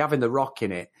 And obviously having The Rock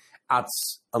in it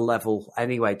adds a level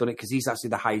anyway, doesn't it? Because he's actually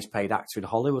the highest paid actor in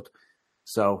Hollywood.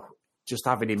 So just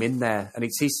having him in there. And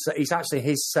it's actually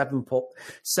his Seven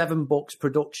Bucks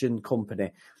production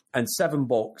company. And 7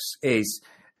 Bucks is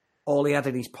all he had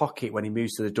in his pocket when he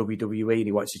moves to the WWE and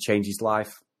he wants to change his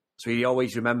life. So he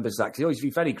always remembers that. Because he always be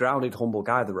a very grounded, humble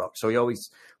guy, The Rock. So he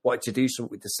always wanted to do something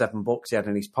with the 7 Bucks he had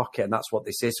in his pocket, and that's what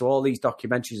this is. So all these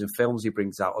documentaries and films he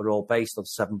brings out are all based on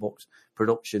 7 Bucks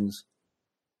Productions.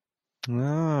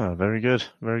 Ah, very good.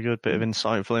 Very good. Bit of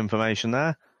insightful information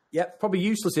there. Yeah, probably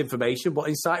useless information, but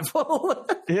insightful.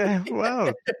 Yeah,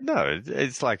 well, no,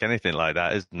 it's like anything like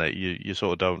that, isn't it? You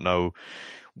sort of don't know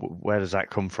where does that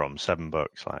come from, 7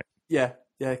 Bucks, like. Yeah.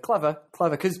 Yeah, clever,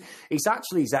 because it's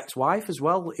actually his ex-wife as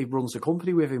well. He runs a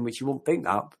company with him, which you wouldn't think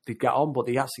that they'd get on, but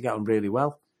they actually get on really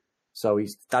well. So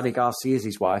he's Danny Garcia's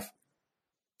his wife.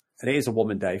 And it is a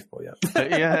woman, Dave, but yeah.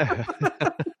 Yeah.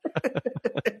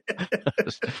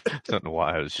 I don't know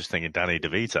why, I was just thinking Danny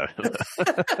DeVito.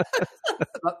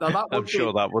 I'm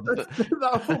sure that wouldn't.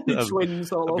 That would be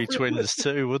twins all over. That'd be twins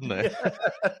too, wouldn't it?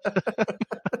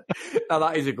 Now,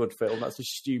 that is a good film. That's a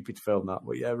stupid film, that,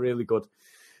 but yeah, really good.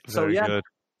 Very good.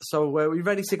 So are we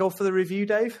ready to go for the review,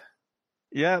 Dave?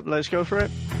 Yeah, let's go for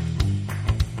it.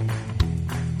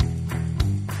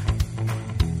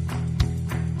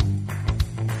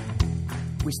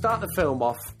 We start the film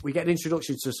off, we get an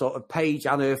introduction to sort of Paige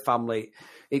and her family.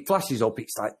 It flashes up,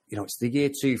 it's like, it's the year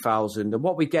 2000. And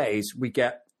what we get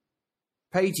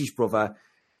Paige's brother,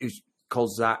 who's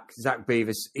called Zach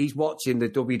Beavers. He's watching the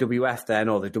WWF then,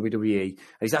 or the WWE, and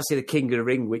he's actually the King of the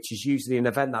Ring, which is usually an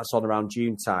event that's on around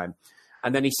June time.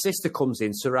 And then his sister comes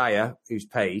in, Saraya, who's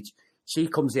Paige. She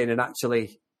comes in and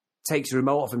actually takes the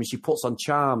remote off him and she puts on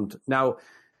Charmed. Now,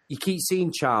 you keep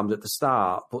seeing Charmed at the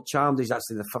start, but Charmed is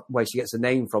actually where she gets the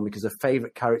name from, because her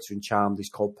favourite character in Charmed is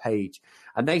called Paige.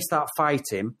 And they start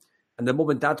fighting, and the mum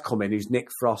and dad come in, who's Nick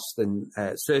Frost and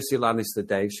Cersei Lannister,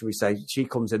 Dave, shall we say. She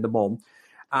comes in, the mum,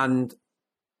 and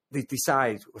they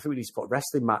decide, I think we need to put a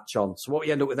wrestling match on. So what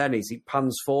we end up with then is it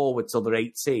pans forward till they're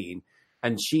 18,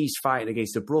 and she's fighting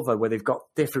against her brother, where they've got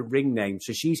different ring names.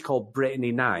 So she's called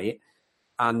Brittany Knight,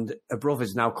 and her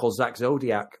brother's now called Zack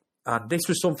Zodiac. And this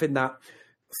was something that,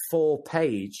 for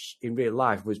Paige in real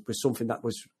life, was something that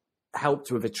was helped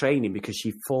with her training, because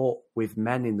she fought with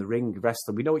men in the ring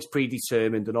wrestling. We know it's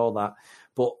predetermined and all that,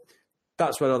 but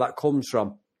that's where all that comes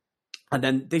from. And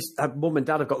then mum and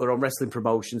dad have got their own wrestling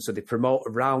promotion, so they promote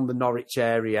around the Norwich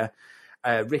area.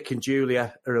 Rick and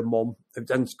Julia are a mum,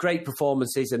 and great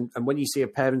performances. And when you see her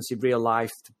parents in real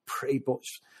life, they're pretty much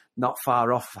not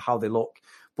far off how they look.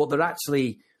 But they're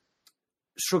actually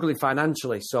struggling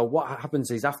financially. So what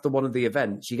happens is, after one of the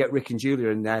events, you get Rick and Julia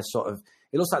in their sort of,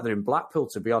 it looks like they're in Blackpool,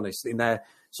 to be honest, in their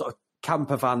sort of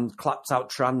camper van, clapped out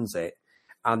transit.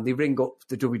 and they ring up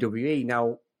the WWE.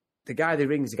 Now, the guy they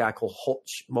ring is a guy called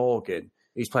Hutch Morgan,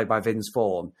 who's played by Vince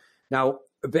Vaughn. Now,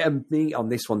 a bit of meat on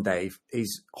this one, Dave,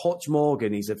 is Hutch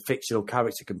Morgan is a fictional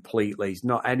character completely. He's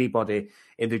not anybody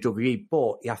in the WWE,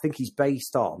 but I think he's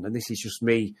based on, and this is just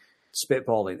me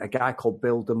spitballing, a guy called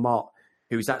Bill DeMott,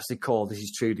 who's actually called, this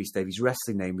is true, Dave, his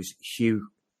wrestling name was Hugh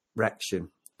Rection.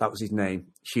 That was his name,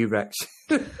 Hugh Rection.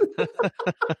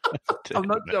 I'm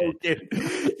not joking.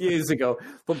 Years ago.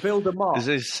 But Bill DeMott. Is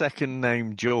his second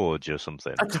name George or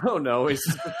something? I don't know. It's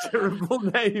a terrible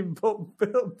name, but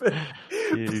Bill.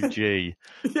 Hugh G.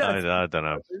 Yeah, I don't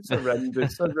know. It's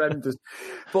horrendous.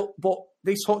 But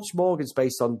this Hutch Morgan's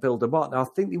based on Bill DeMott. Now, I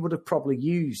think they would have probably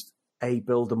used a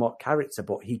Bill DeMott character,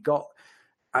 but he got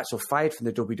actually fired from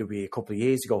the WWE a couple of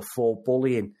years ago for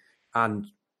bullying and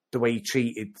the way he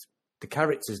treated the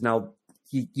characters. Now,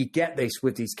 you get this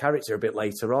with his character a bit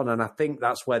later on, and I think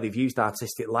that's where they've used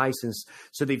artistic license.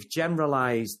 So they've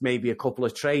generalised maybe a couple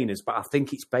of trainers, but I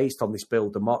think it's based on this Bill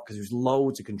DeMott because there's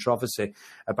loads of controversy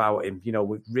about him. You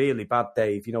know, really bad,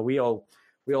 Dave. You know, we all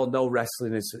know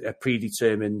wrestling is a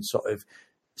predetermined sort of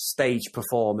stage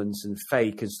performance and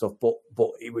fake and stuff, but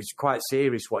it was quite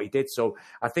serious what he did. So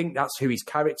I think that's who his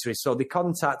character is. So they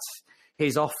contact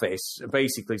his office, and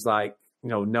basically it's like, you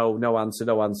know, no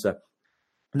answer.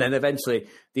 And then eventually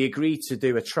they agreed to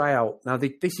do a tryout. Now,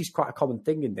 this is quite a common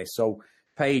thing in this. So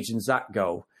Paige and Zach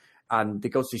go, and they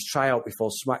go to this tryout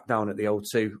before SmackDown at the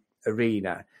O2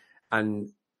 Arena. And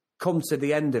come to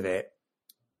the end of it,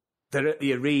 they're at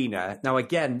the arena. Now,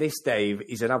 again, this, Dave,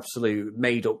 is an absolute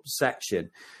made-up section.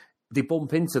 They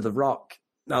bump into The Rock.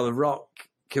 Now, The Rock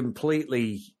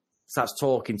completely starts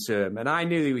talking to him. And I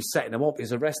knew he was setting him up.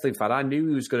 As a wrestling fan, I knew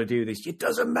he was going to do this. It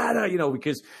doesn't matter, you know,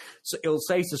 because he'll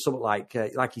say to something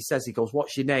like he says, he goes,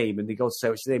 "What's your name?" And he goes, "Say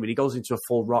what's your name?" And he goes into a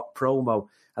full Rock promo.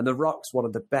 And The Rock's one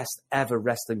of the best ever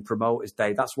wrestling promoters,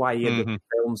 Dave. That's why he ended up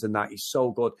films and that. He's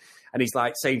so good. And he's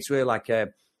like saying to her, like, you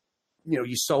know,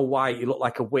 "You're so white, you look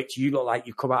like a witch, you look like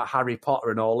you've come out of Harry Potter,"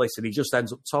 and all this. And he just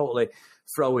ends up totally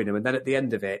throwing him. And then at the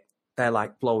end of it, they're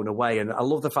like blown away. And I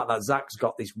love the fact that Zach's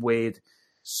got this weird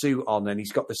suit on, and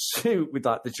he's got the suit with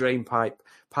like the drain pipe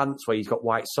pants where he's got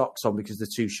white socks on because they're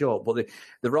too short. But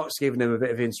the Rock's giving him a bit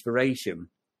of inspiration.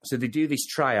 So they do this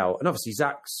tryout, and obviously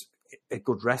Zach's a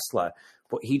good wrestler,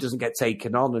 but he doesn't get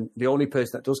taken on. And the only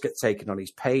person that does get taken on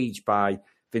is Paige by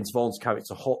Vince Vaughn's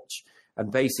character Hutch.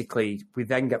 And basically, we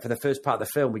then get, for the first part of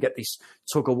the film, we get this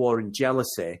tug of war and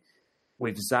jealousy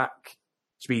with Zach,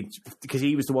 because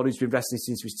he was the one who's been wrestling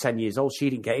since he was 10 years old. She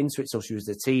didn't get into it till she was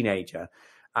a teenager.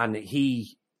 And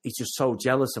he's just so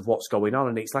jealous of what's going on.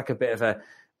 And it's like a bit of a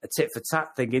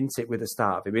tit-for-tat thing, isn't it, with the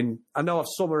start of him? And I know I've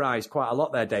summarised quite a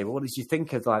lot there, Dave, but what did you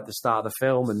think of like the start of the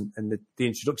film and the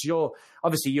introduction?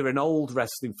 You're an old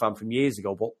wrestling fan from years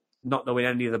ago, but not knowing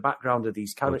any of the background of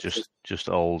these characters. Well, just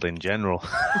old in general.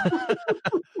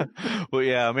 Well,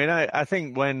 yeah, I mean, I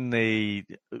think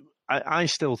I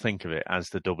still think of it as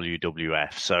the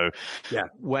WWF. So yeah,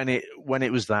 when it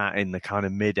was that in the kind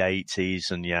of mid 80s,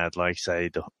 and you had, like, say,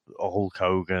 the Hulk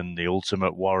Hogan, the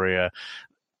Ultimate Warrior,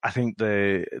 I think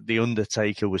the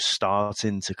Undertaker was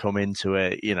starting to come into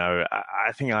it. You know,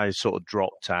 I think I sort of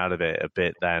dropped out of it a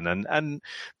bit then, and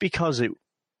because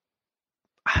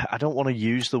I don't want to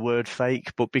use the word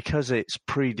fake, but because it's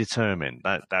predetermined,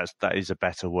 that is a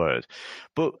better word.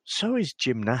 But so is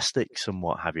gymnastics and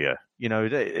what have you. You know,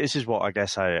 this is what I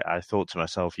guess I thought to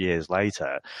myself years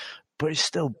later, but it's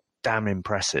still damn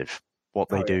impressive what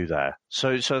they do there.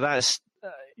 So that's,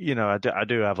 you know, I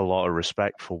do have a lot of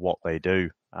respect for what they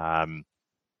do.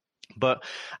 But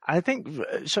I think,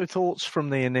 so thoughts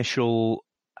from the initial,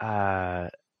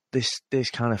 this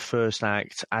kind of first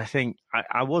act, I think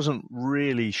I wasn't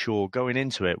really sure going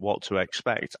into it what to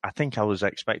expect. I think I was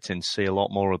expecting to see a lot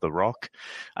more of The Rock.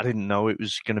 I didn't know it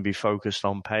was going to be focused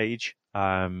on Paige.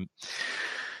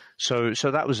 So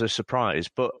that was a surprise,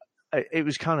 but it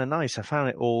was kind of nice. I found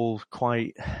it all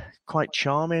quite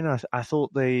charming. I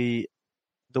thought the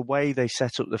way they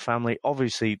set up the family,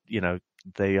 obviously, you know,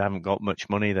 they haven't got much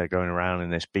money. They're going around in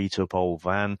this beat-up old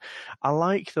van. I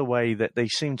like the way that they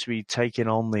seem to be taking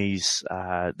on these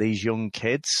young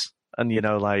kids and, you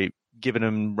know, like giving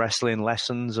them wrestling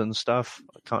lessons and stuff.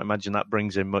 I can't imagine that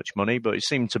brings in much money, but it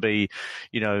seemed to be,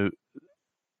 you know,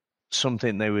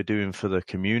 something they were doing for the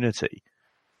community.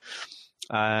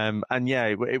 And yeah,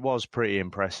 it was pretty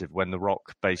impressive when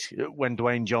when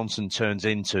Dwayne Johnson turns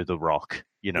into The Rock,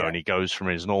 and he goes from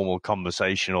his normal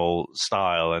conversational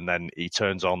style, and then he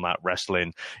turns on that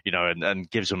wrestling, and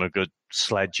gives him a good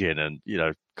sledging, and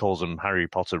calls them Harry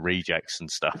Potter rejects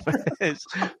and stuff. It's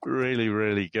really,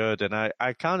 really good, and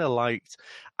I kind of liked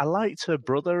her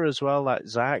brother as well, like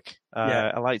Zach.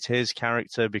 I liked his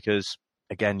character because,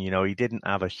 again, he didn't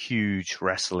have a huge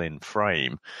wrestling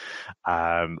frame,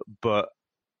 but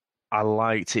I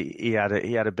liked it. He had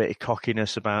a bit of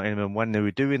cockiness about him, and when they were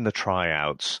doing the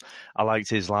tryouts, I liked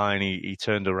his line. He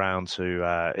turned around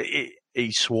to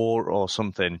he swore or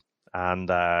something, and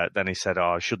then he said,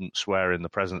 "Oh, I shouldn't swear in the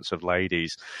presence of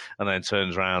ladies," and then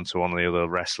turns around to one of the other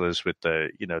wrestlers with the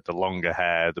the longer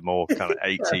hair, the more kind of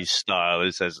 80s style.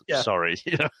 He says, "Sorry."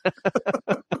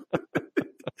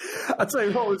 I tell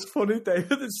you what was funny,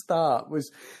 Dave, at the start was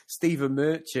Stephen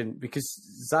Merchant, because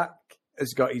Zach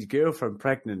has got his girlfriend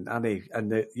pregnant,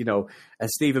 and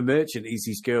Stephen Merchant is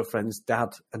his girlfriend's dad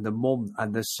and the mum,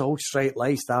 and they're so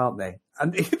straight-laced, aren't they?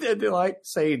 And they're like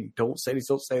saying, "Don't say this,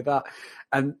 don't say that."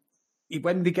 And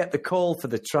when they get the call for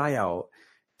the tryout,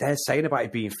 they're saying about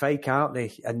it being fake, aren't they?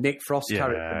 And Nick Frost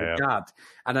character, the dad,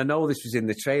 and I know this was in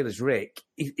the trailers, Rick,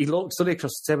 he looks suddenly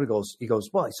across the table, he goes,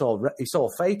 "Well, it's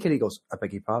all fake," and he goes, "I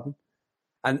beg your pardon?"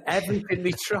 And everything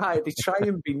they try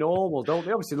and be normal, don't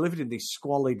they? Obviously living in this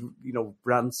squalid,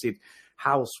 rancid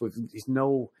house with there's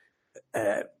no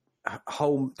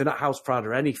home. They're not house proud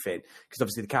or anything, because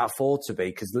obviously they can't afford to be,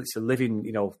 because they're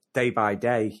living, day by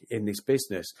day in this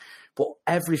business. But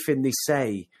everything they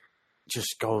say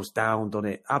just goes down, doesn't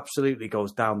it? Absolutely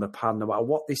goes down the pan. No matter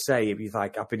what they say, if he's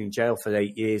like, "I've been in jail for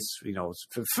 8 years,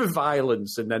 for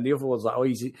violence," and then the other one's like, "Oh,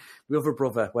 my other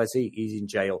brother, where's he? He's in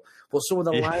jail." But some of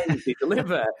the lines they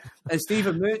deliver, and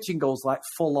Stephen Merchant goes like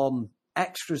full on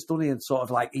extras, doesn't he? And sort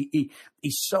of like he's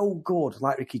so good,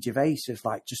 like Ricky Gervais, is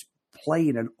like just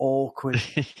playing an awkward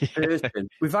person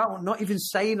without not even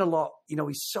saying a lot.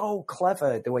 He's so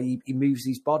clever the way he moves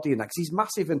his body, and because he's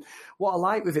massive. And what I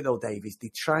like with it though, Dave, is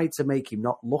they tried to make him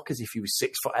not look as if he was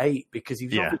 6'8", because he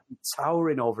was obviously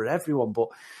towering over everyone. But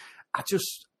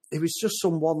it was just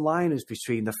some one-liners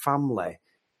between the family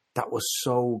that was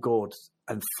so good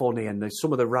and funny, and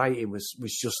some of the writing was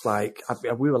just like,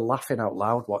 we were laughing out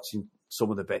loud watching some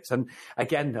of the bits. And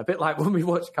again, a bit like when we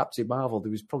watched Captain Marvel,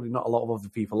 there was probably not a lot of other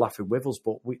people laughing with us,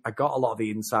 but I got a lot of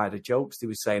the insider jokes they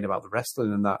were saying about the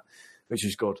wrestling and that, which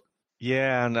is good.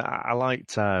 Yeah, and I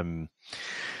liked...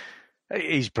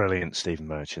 he's brilliant, Stephen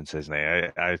Merchant, isn't he?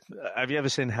 Have you ever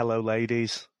seen Hello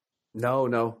Ladies?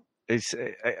 No.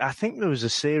 I think there was a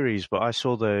series, but I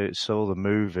saw the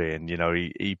movie, and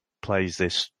he plays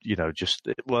this, he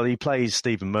plays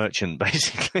Stephen Merchant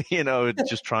basically,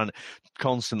 just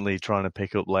constantly trying to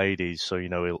pick up ladies. So,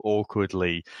 he'll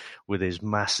awkwardly, with his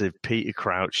massive Peter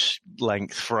Crouch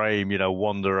length frame,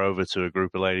 wander over to a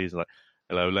group of ladies and like,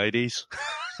 "Hello, ladies."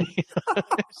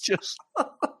 It's just,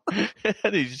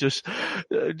 and he's just,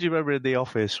 do you remember in The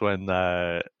Office when,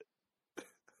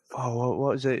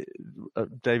 what is it?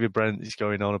 David Brent is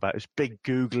going on about his big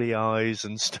googly eyes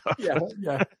and stuff.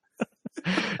 Yeah.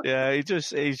 Yeah,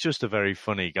 he's just a very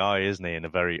funny guy, isn't he, in a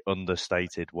very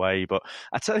understated way. But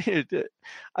I tell you,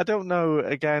 I don't know,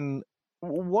 again,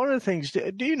 one of the things,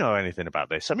 do you know anything about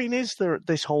this? I mean, is there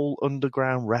this whole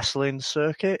underground wrestling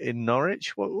circuit in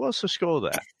Norwich? What's the score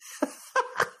there?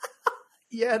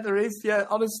 Yeah, there is. Yeah,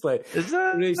 honestly. Is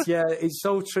there? There is, yeah. It's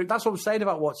so true. That's what I'm saying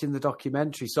about watching the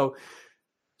documentary. So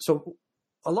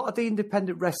a lot of the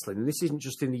independent wrestling, and this isn't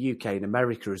just in the UK, in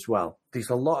America as well, there's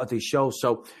a lot of these shows.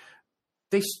 So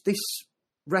this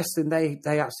wrestling,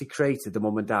 they actually created, the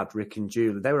mum and dad, Rick and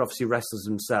Julie. They were obviously wrestlers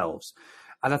themselves.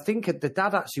 And I think the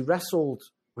dad actually wrestled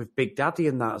with Big Daddy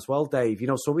in that as well, Dave.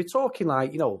 So we're talking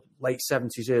like, late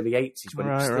 70s, early 80s,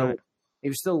 when he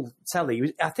was still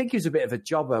telly. I think he was a bit of a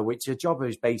jobber, which a jobber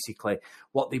is basically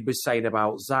what they were saying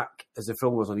about Zach as the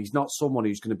film was on. He's not someone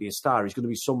who's going to be a star. He's going to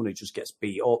be someone who just gets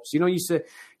beat up. So,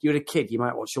 you're a kid, you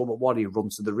might watch Ultimate Warrior run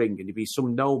to the ring and he'd be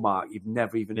some no-mark you've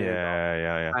never even heard of.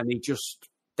 Yeah. And he'd just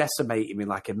decimate him in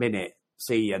like a minute.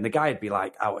 See, and the guy would be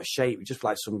like out of shape. Just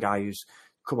like some guy who's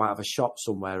come out of a shop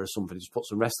somewhere or something, just put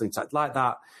some wrestling tag like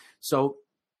that. So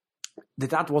the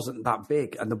dad wasn't that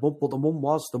big, and the mum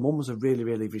was. The mum was a really,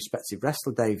 really respected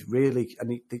wrestler, Dave. Really,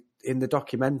 and in the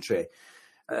documentary,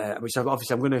 which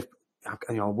obviously I'm going to,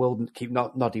 I will keep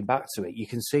nodding back to it. You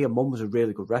can see her mum was a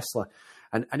really good wrestler,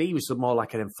 and he was more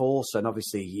like an enforcer, and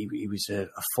obviously he was a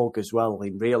thug as well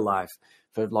in real life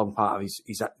for a long part of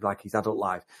his adult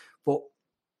life. But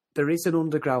there is an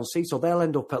underground scene, so they'll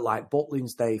end up at like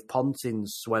Butlins, Dave,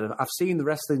 Pontins. When I've seen the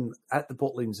wrestling at the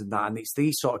Butlins and that, and it's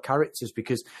these sort of characters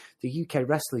because the UK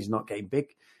wrestling is not getting big.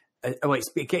 It's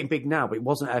getting big now, but it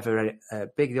wasn't ever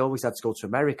big. They always had to go to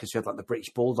America. So you had like the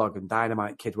British Bulldog and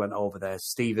Dynamite Kid went over there.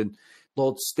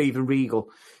 Lord Stephen Regal,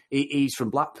 he's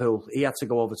from Blackpool. He had to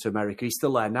go over to America. He's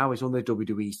still there now. He's one of the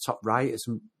WWE's top writers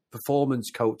and performance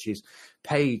coaches,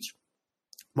 Paige.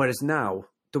 Whereas now,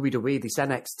 WWE, this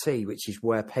NXT, which is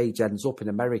where Paige ends up in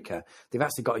America, they've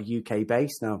actually got a UK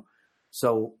base now.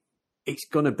 So it's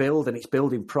going to build, and it's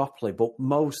building properly. But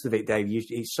most of it, Dave,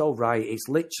 it's so right. It's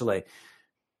literally,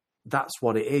 that's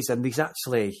what it is. And there's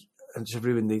actually, and to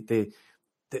ruin the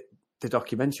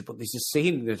documentary, but there's a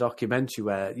scene in the documentary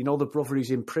where, you know, the brother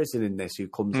who's in prison in this, who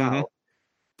comes out,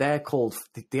 they're called,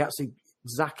 they actually,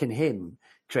 Zach and him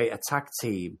create a tag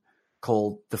team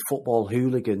called the Football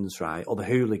Hooligans, right? Or the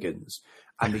Hooligans.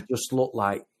 And they just look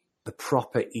like the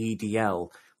proper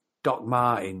EDL, Doc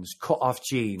Martens, cut-off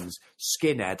jeans,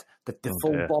 skinhead, the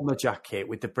full bomber jacket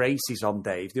with the braces on,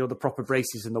 Dave. You know, the proper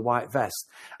braces and the white vest.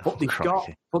 But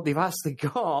they've actually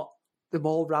got them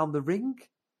all round the ring,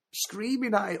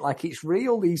 screaming at it like it's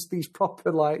real. These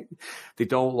proper, like, they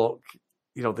don't look,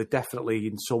 you know, they're definitely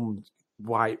in some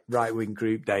white right-wing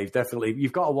group, Dave. Definitely.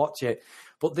 You've got to watch it.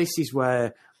 But this is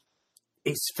where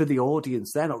it's for the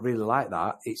audience. They're not really like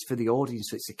that. It's for the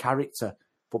audience. It's a character.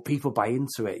 But people buy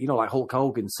into it. You know, like Hulk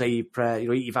Hogan, say your prayer, you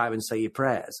know, eat your vitamins, say your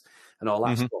prayers, and all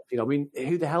that stuff. You know, I mean,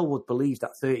 who the hell would believe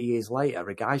that 30 years later,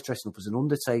 a guy's dressing up as an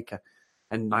Undertaker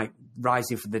and like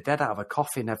rising from the dead out of a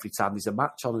coffin every time there's a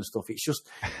match on and stuff? It's just,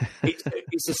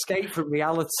 it's escape from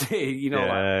reality, you know.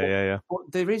 Yeah.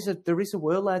 But there is a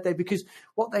world there, Dave, because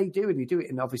what they do, and they do it,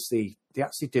 and obviously they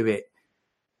actually do it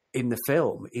in the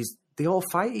film, is they all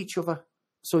fight each other.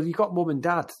 So you've got mum and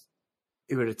dad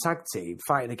who are a tag team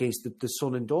fighting against the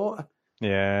son and daughter.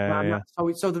 Yeah.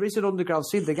 So there is an underground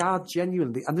scene. They are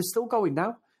genuinely, and they're still going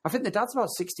now. I think the dad's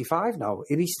about 65 now,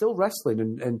 and he's still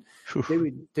wrestling and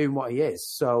doing what he is.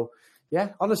 So,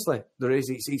 yeah, honestly, there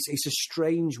is. It's a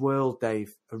strange world,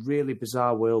 Dave, a really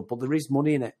bizarre world, but there is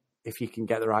money in it if you can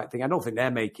get the right thing. I don't think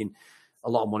they're making a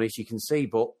lot of money, as you can see,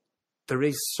 but there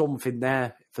is something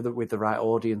there with the right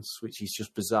audience, which is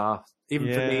just bizarre.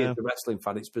 Even for me as a wrestling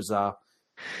fan, it's bizarre.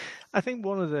 I think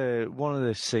one of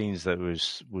the scenes that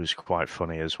was quite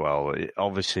funny as well.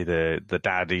 Obviously, the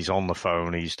dad, he's on the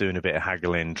phone, he's doing a bit of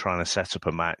haggling, trying to set up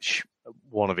a match.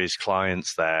 One of his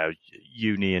clients there,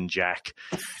 Union Jack,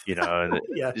 you know,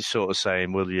 and sort of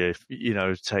saying, "Will you, you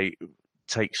know, take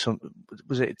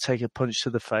a punch to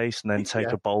the face and then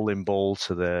take a bowling ball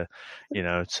to the, you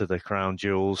know, to the crown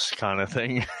jewels kind of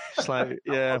thing?" It's like,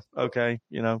 yeah, okay,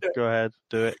 you know, go ahead,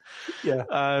 do it.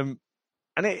 Yeah.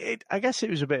 And I guess it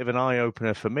was a bit of an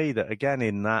eye-opener for me that, again,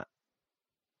 in that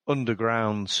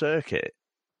underground circuit,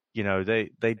 you know,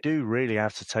 they do really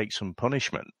have to take some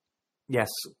punishment. Yes,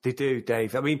 they do,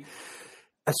 Dave. I mean,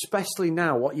 especially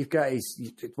now, what you've got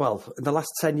is, well, in the last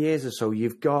 10 years or so,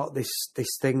 you've got this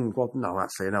thing, well, no,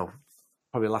 actually, no,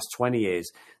 probably the last 20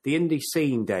 years. The indie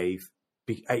scene, Dave,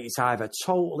 it's either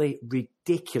totally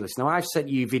ridiculous. Now, I've sent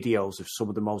you videos of some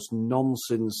of the most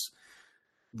nonsense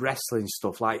wrestling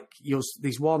stuff. Like,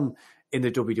 there's one in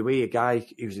the WWE, a guy,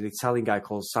 he was an Italian guy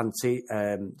called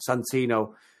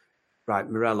Santino, right,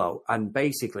 Morello, and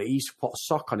basically he used to put a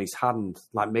sock on his hand,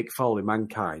 like Mick Foley,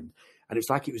 Mankind, and it's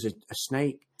like it was a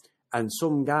snake. And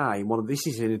some guy, this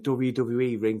is in a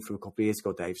WWE ring from a couple of years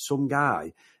ago, Dave, some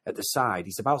guy at the side,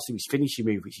 he's about to do his finishing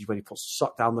move, which is when he puts a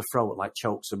sock down the throat and like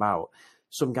chokes him out.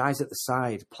 Some guy's at the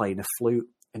side playing a flute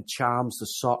and charms the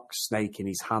sock snake in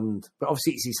his hand. But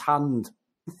obviously it's his hand.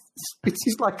 It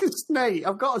is like a snake.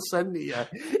 I've got to send it you.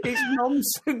 It's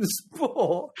nonsense,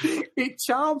 but it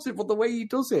charms it. But the way he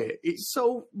does it, it's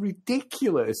so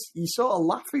ridiculous. You're sort of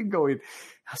laughing, going,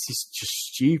 "This is just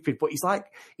stupid." But he's like,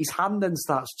 his hand then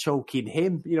starts choking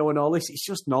him, you know, and all this. It's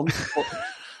just nonsense.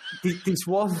 But there's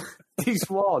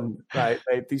one, right,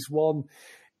 babe, there's one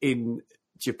in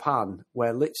Japan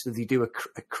where literally they do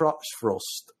a crotch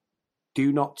thrust.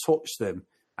 Do not touch them,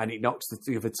 and it knocks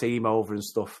the other team over and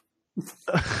stuff. You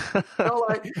know,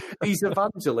 like these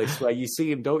evangelists where you see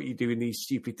him, don't you, doing these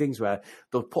stupid things where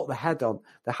they'll put the hand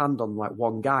on like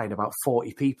one guy and about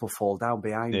 40 people fall down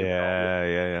behind him.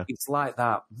 Yeah. It's like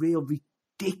that. Real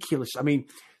ridiculous. I mean,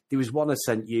 there was one I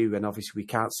sent you, and obviously we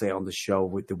can't say it on the show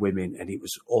with the women, and it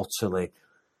was utterly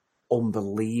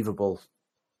unbelievable,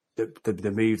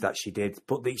 the move that she did.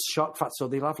 But the shock factor, so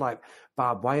they'll have like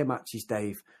barbed wire matches,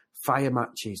 Dave, fire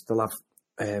matches, they'll have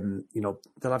they'll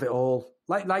have it all.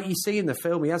 Like you see in the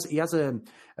film, he has a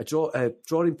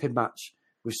drawing pin match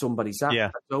with somebody's act.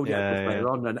 Yeah. Zodiac was later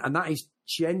on, and that is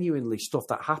genuinely stuff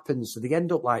that happens. So they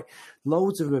end up like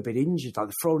loads of them have been injured, like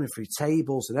they're thrown through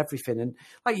tables and everything. And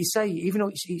like you say, even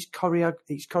though it's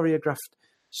choreographed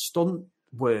stunt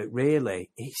work, really,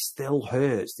 it still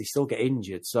hurts. They still get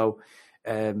injured. So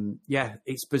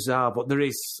it's bizarre, but there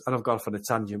is, and I've gone off on a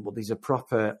tangent, but there's a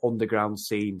proper underground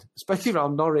scene, especially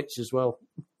around Norwich as well.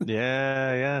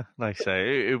 Yeah. Like I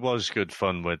say, it was good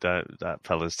fun with that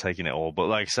fella's taking it all. But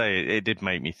like I say, it did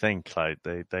make me think, like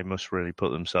they must really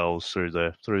put themselves through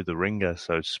the ringer,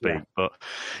 so to speak. Yeah. But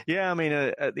yeah, I mean,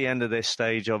 at the end of this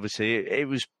stage, obviously,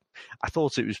 I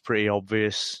thought it was pretty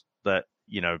obvious that,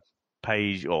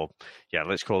 Paige,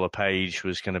 let's call her Paige,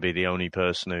 was going to be the only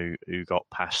person who got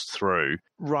passed through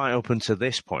right up until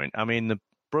this point. I mean, the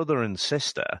brother and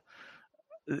sister,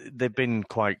 they've been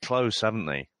quite close, haven't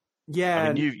they? Yeah.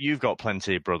 I mean, you've got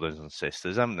plenty of brothers and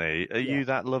sisters, haven't they? Are you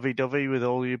that lovey-dovey with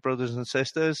all your brothers and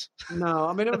sisters? No,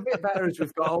 I mean, I'm a bit better as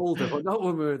we've got older, but not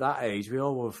when we were that age. We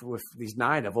all were, with these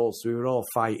 9 of us, we were all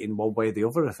fighting one way or the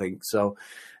other, I think. So,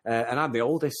 and I'm the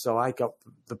oldest, so I got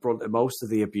the brunt of most of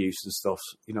the abuse and stuff,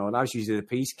 and I was usually the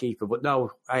peacekeeper. But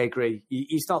no, I agree.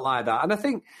 He's not like that. And I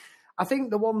think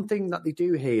the one thing that they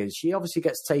do here is she obviously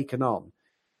gets taken on,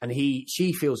 and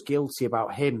she feels guilty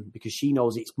about him because she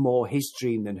knows it's more his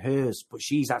dream than hers, but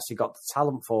she's actually got the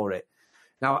talent for it.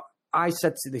 Now, I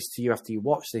said this to you after you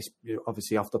watched this,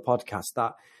 obviously off the podcast,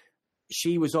 that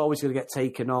she was always going to get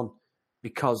taken on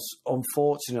because,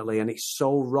 unfortunately, and it's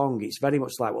so wrong, it's very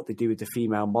much like what they do with the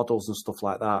female models and stuff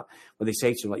like that, when they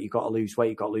say to them, like, you've got to lose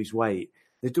weight.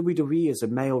 The WWE, as a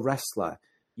male wrestler,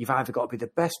 you've either got to be the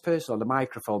best person on the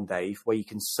microphone, Dave, where you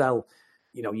can sell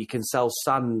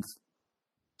sand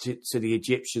to the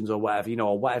Egyptians or whatever,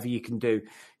 or whatever you can do.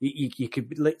 You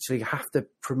could literally have to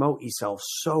promote yourself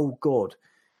so good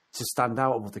to stand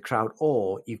out above the crowd,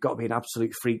 or you've got to be an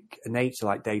absolute freak of nature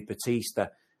like Dave Bautista.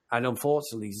 And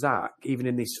unfortunately, Zach, even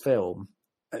in this film,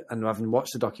 and having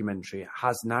watched the documentary,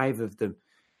 has neither of them.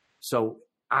 So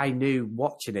I knew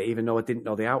watching it, even though I didn't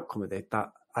know the outcome of it,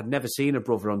 that I'd never seen a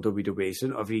brother on WWE. So I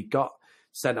don't know if he got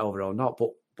sent over or not, but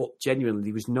genuinely,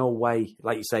 there was no way,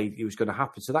 like you say, it was going to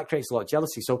happen. So that creates a lot of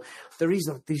jealousy. So there's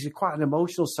quite an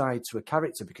emotional side to a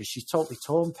character because she's totally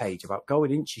torn, Paige, about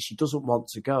going in. She doesn't want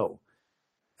to go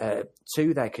to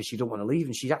there because she don't want to leave.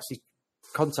 And she actually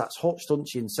contacts Hutch, doesn't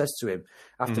she, and says to him,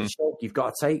 after the show, you've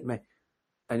got to take me.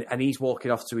 And he's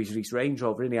walking off to his Range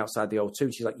Rover outside the O2.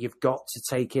 And she's like, you've got to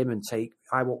take him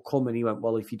I won't come. And he went,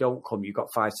 well, if you don't come, you've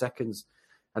got 5 seconds.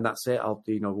 And that's it.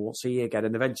 We won't see you again.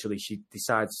 And eventually she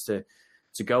decides to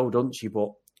go, doesn't she?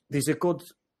 But there's a good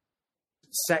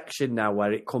section now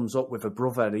where it comes up with a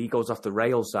brother and he goes off the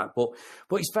rails, that. But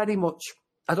it's very much,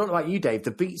 I don't know about you, Dave,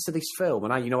 the beats of this film,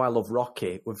 and I love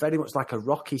Rocky, were very much like a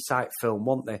Rocky type film,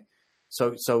 weren't they?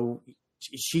 So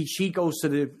she goes to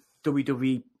the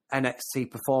WWE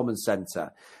NXT Performance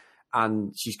Center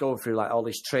and she's going through like all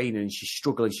this training and she's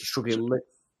struggling.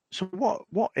 So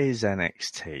what is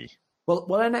NXT? Well,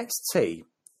 NXT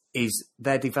is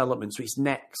their development. So it's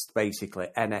next, basically.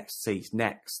 NXT, it's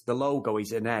next. The logo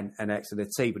is an N, an X, and a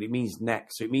T, but it means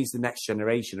next. So it means the next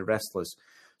generation of wrestlers.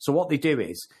 So what they do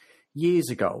is, years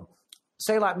ago,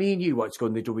 say like me and you want to go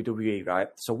in the WWE, right?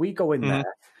 So we go in there.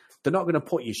 They're not going to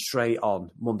put you straight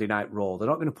on Monday Night Raw. They're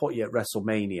not going to put you at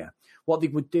WrestleMania. What they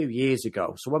would do years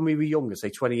ago, so when we were younger, say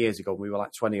 20 years ago, when we were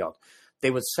like 20-odd, they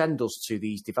would send us to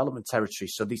these development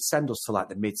territories. So they'd send us to like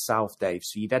the Mid-South, Dave.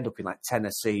 So you'd end up in like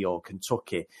Tennessee or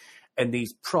Kentucky. And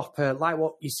these proper, like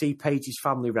what you see Paige's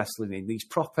family wrestling in, these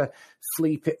proper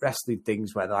flea pit wrestling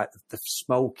things where like the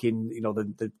smoking,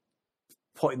 the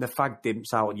putting the fag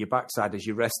dimps out on your backside as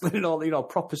you're wrestling and all,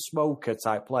 proper smoker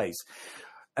type place.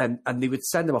 And they would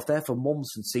send them off there for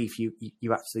months and see if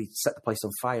you actually set the place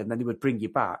on fire. And then they would bring you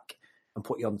back and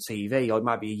put you on TV, or it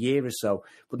might be a year or so.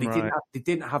 But they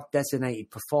didn't have designated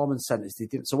performance centres. They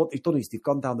didn't. So what they've done is they've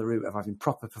gone down the route of having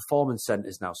proper performance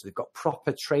centres now. So they've got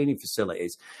proper training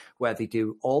facilities where they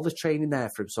do all the training there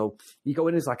for them. So you go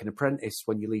in as like an apprentice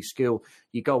when you leave school.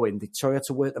 You go in, they show you how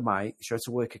to work the mic, show you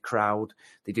how to work a crowd.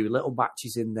 They do little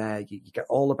matches in there. You get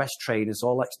all the best trainers,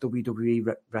 all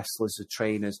ex-WWE wrestlers are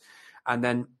trainers. And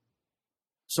then,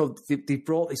 so they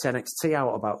brought this NXT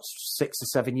out about 6 or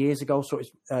 7 years ago. So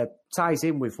it ties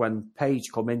in with when Paige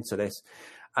come into this.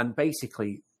 And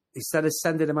basically, instead of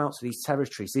sending them out to these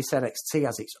territories, this NXT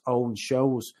has its own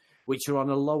shows, which are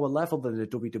on a lower level than the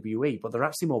WWE. But they're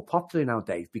actually more popular now,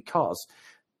 Dave, because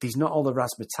there's not all the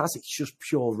razzmatazz. It's just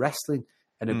pure wrestling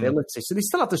and ability. So they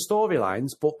still have the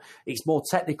storylines, but it's more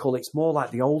technical. It's more like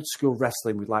the old school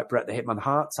wrestling with like Bret the Hitman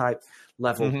Hart type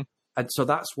level. And so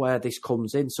that's where this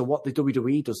comes in. So what the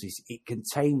WWE does is it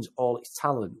contains all its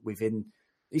talent within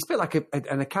It's a bit like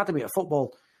an academy at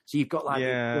football. So you've got like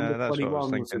Yeah, that's what I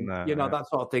was 21s thinking and, there, that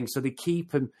sort of thing. So they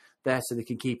keep them there so they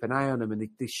can keep an eye on them, and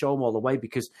they show them all the way.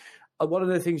 Because one of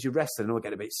the things you wrestling, and we're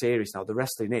getting a bit serious now, the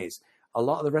wrestling is, a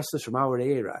lot of the wrestlers from our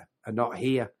era are not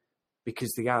here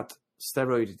because they had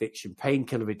steroid addiction,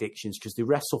 painkiller addictions, because they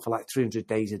wrestle for like 300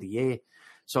 days of the year.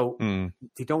 So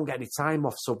they don't get any time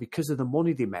off. So because of the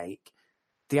money they make,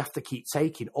 they have to keep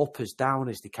taking uppers,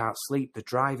 downers. They can't sleep. They're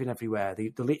driving everywhere.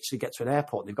 They literally get to an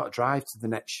airport and they've got to drive to the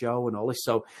next show and all this.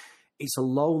 So it's a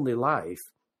lonely life.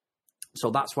 So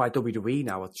that's why WWE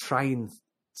now are trying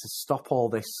to stop all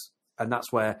this. And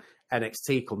that's where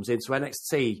NXT comes in. So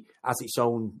NXT has its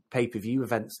own pay-per-view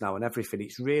events now and everything.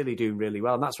 It's really doing really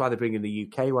well. And that's why they're bringing the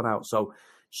UK one out. So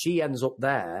she ends up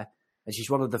there and she's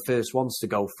one of the first ones to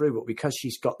go through. But because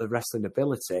she's got the wrestling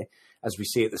ability, as we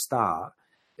see at the start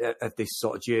of this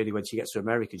sort of journey when she gets to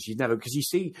America, she's never... Because you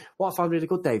see, what I found really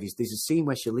good, Dave, is there's a scene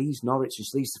where she leaves Norwich and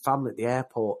she leaves the family at the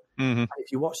airport. And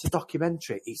if you watch the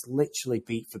documentary, it's literally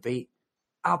beat for beat.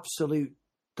 Absolute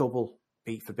double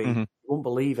beat for beat. You won't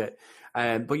believe it.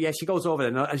 But yeah, she goes over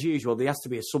there, and as usual, there has to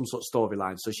be some sort of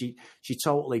storyline. So she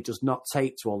totally does not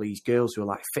take to all these girls who are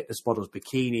like fitness models,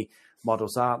 bikini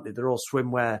models, aren't they? They're all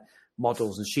swimwear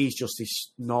models, and she's just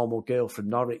this normal girl from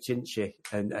Norwich, isn't she?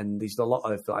 And there's a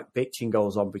lot of like bitching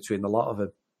goes on between a lot of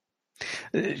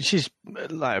them. She's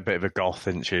like a bit of a goth,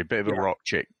 isn't she? A bit of a rock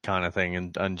chick kind of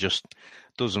thing, and just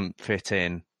doesn't fit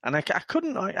in. And I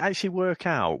couldn't actually work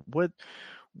out,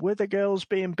 were the girls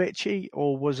being bitchy,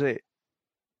 or was it...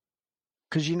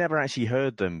 Because you never actually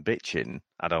heard them bitching,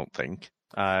 I don't think.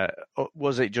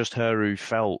 Was it just her who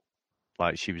felt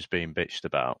like she was being bitched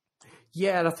about?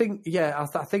 Yeah, and I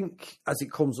think as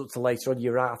it comes up to later on,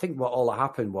 you're right. I think what all that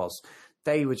happened was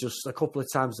they were just a couple of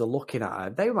times they're looking at her.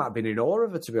 They might have been in awe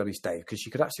of her, to be honest, Dave, because she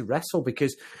could actually wrestle.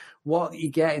 Because what you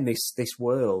get in this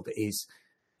world is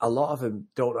a lot of them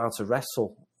don't know how to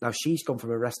wrestle. Now, she's come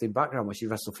from a wrestling background where she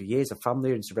wrestled for years. Her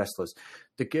family are into wrestlers.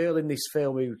 The girl in this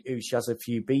film who she has a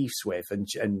few beefs with and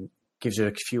gives her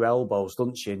a few elbows,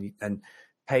 doesn't she? And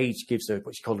Paige gives her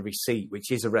what she called a receipt, which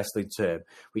is a wrestling term,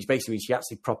 which basically means she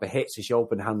actually proper hits her. She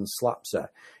open hand slaps her.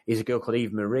 Is a girl called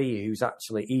Eva Marie, who's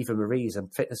actually... Eva Marie is a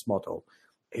fitness model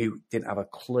who didn't have a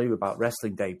clue about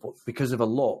wrestling, Dave, but because of her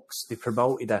looks, they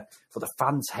promoted her, but the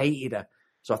fans hated her.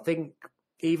 So I think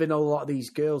even though a lot of these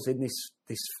girls in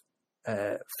this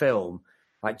film,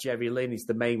 like Jerry Lynn is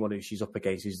the main one who she's up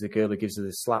against, who's the girl who gives her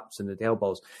the slaps and the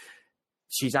elbows,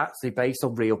 she's actually based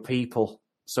on real people.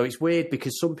 So it's weird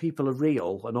because some people are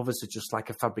real and others are just like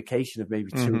a fabrication of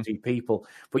maybe two or three people.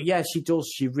 But yeah, she does.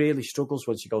 She really struggles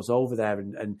when she goes over there.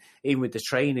 And even with the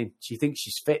training, she thinks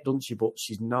she's fit, doesn't she? But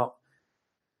she's not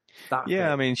that fit.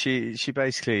 I mean, she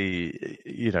basically,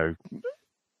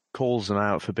 calls them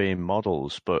out for being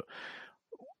models, but...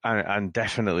 And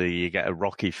definitely you get a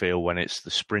Rocky feel when it's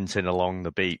the sprinting along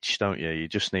the beach, don't you? You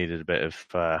just needed a bit of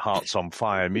Hearts on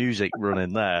Fire music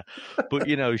running there. But,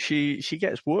 she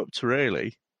gets whooped,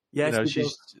 really. Yes,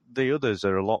 the others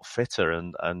are a lot fitter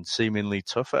and seemingly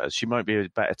tougher. She might be a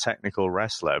better technical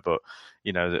wrestler, but,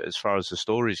 as far as the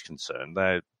story's concerned,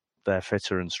 they're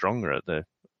fitter and stronger at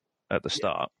the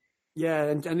start. Yeah,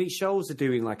 and it shows her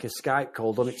doing like a Skype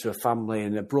call, done it to her family,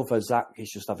 and her brother Zach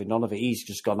is just having none of it. He's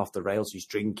just gone off the rails. He's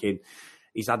drinking.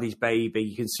 He's had his baby.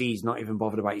 You can see he's not even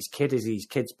bothered about his kid. As his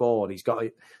kid's born, he's got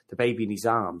the baby in his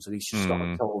arms, and he's just got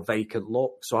a total vacant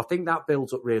look. So I think that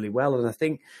builds up really well, and I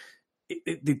think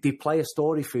they play a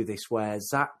story through this where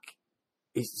Zach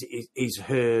is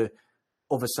her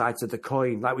other sides of the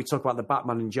coin. Like we talk about the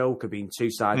Batman and Joker being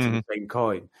two sides of the same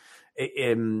coin.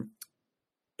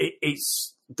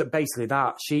 It's basically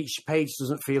that Paige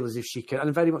doesn't feel as if she can,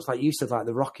 and very much like you said, like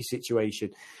the Rocky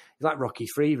situation, like Rocky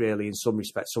 3 really in some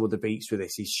respects. Some of the beats with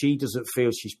this is she doesn't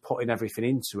feel she's putting everything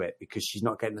into it because she's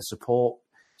not getting the support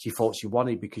she thought she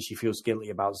wanted because she feels guilty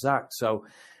about Zach. So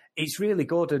it's really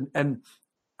good, and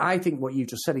I think what you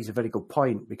just said is a very good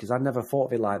point because I never thought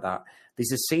of it like that.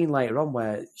 There's a scene later on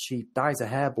where she dyes her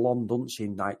hair blonde, doesn't she,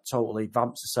 and like totally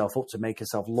vamps herself up to make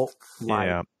herself look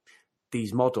like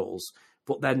these models.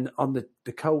 But then on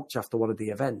the coach after one of the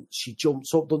events, she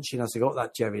jumps up, doesn't she, and has to go at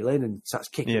that Jerry Lynn and starts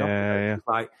kicking off. She's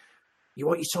like,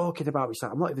 what are you talking about? She's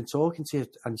like, I'm not even talking to you.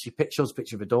 And she shows a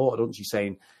picture of her daughter, doesn't she,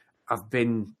 saying,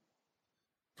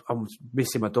 I'm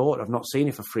missing my daughter. I've not seen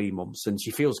her for 3 months. And she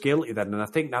feels guilty then. And I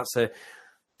think that's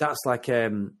like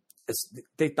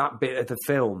that bit of the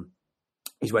film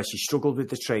is where she struggled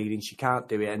with the training. She can't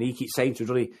do it. And he keeps saying to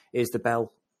her, really, here's the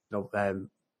bell.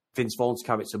 Vince Vaughn's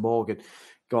character, Morgan,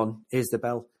 go on, here's the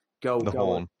bell. Go.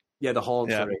 Horn. On. Yeah, the horn,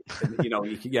 sorry. And,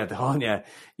 the horn,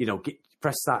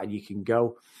 press that and you can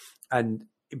go. And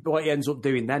what he ends up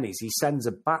doing then is he sends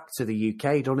her back to the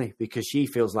UK, doesn't he? Because she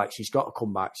feels like she's got to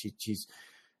come back. She's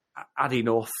had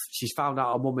enough. She's found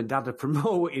out her mum and dad are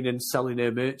promoting and selling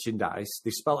her merchandise.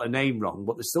 They spelt her name wrong,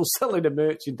 but they're still selling her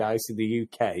merchandise in the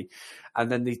UK.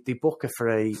 And then they book her for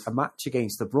a match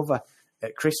against the brother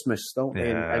at Christmas, don't they?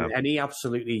 Yeah. And he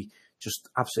absolutely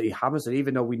hammers it,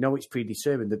 even though we know it's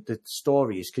predetermined. The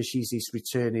story is because she's this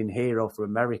returning hero for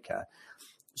America.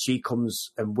 She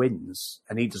comes and wins,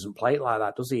 and he doesn't play it like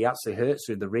that, does he? He actually hurts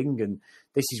her in the ring, and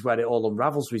this is where it all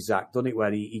unravels with Zach, doesn't it?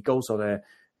 Where he goes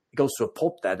to a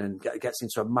pub then and gets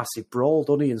into a massive brawl,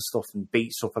 doesn't he, and stuff, and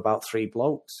beats up about 3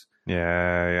 blokes.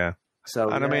 Yeah. So,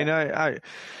 and yeah. I mean,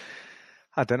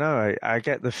 I don't know. I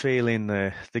get the feeling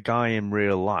the guy in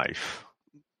real life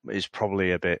is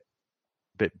probably a bit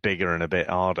bigger and a bit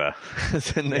harder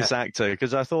than this actor,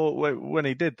 because I thought when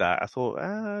he did that, I thought,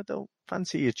 I don't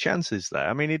fancy your chances there.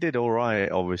 I mean, he did all right,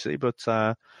 obviously, but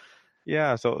I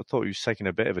thought he was taking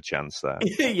a bit of a chance there.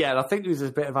 Yeah, and I think there's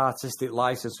a bit of artistic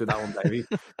license with that one, David.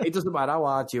 It doesn't matter how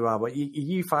hard you are, but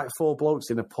you fight 4 blokes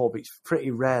in a pub, it's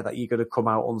pretty rare that you're going to come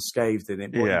out unscathed in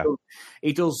it. But yeah.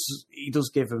 He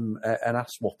does give him an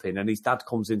ass whooping, and his dad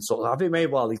comes in sort of. I think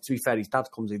maybe, well, to be fair, his dad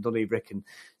comes in, doesn't he, Rick, and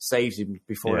saves him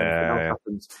before anything else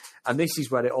happens. And this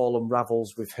is where it all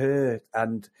unravels with her.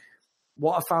 And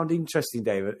what I found interesting,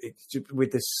 David,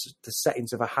 with the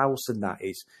settings of a house and that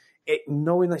is,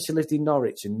 knowing that she lived in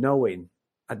Norwich and knowing,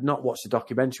 I'd not watched the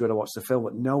documentary when I watched the film,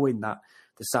 but knowing that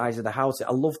the size of the house,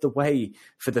 I love the way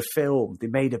for the film they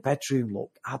made a bedroom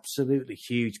look absolutely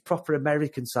huge, proper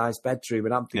American-sized bedroom.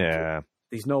 And I'm thinking,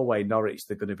 there's no way Norwich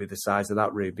they're going to be the size of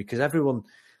that room because everyone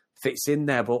fits in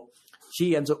there. But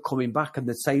she ends up coming back and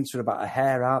they're saying to her about her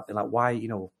hair, aren't they? Like, why,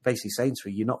 basically saying to her,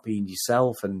 you're not being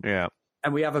yourself. And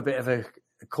we have a bit of a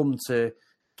come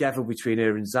together between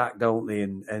her and Zach, don't they?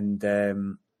 And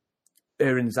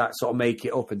her and Zach sort of make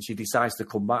it up, and she decides to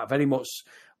come back. Very much,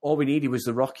 all we needed was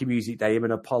the Rocky music day, him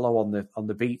and Apollo on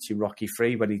the beach in Rocky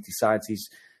 3 when he decides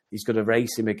he's going to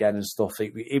race him again and stuff.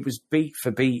 It was beat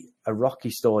for beat a Rocky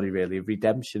story, really,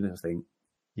 redemption, I think.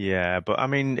 Yeah, but I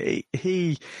mean,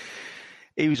 he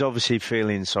was obviously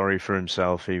feeling sorry for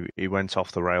himself. He went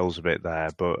off the rails a bit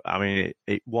there, but I mean,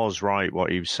 it was right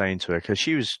what he was saying to her because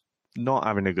she was not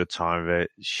having a good time of it.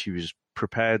 She was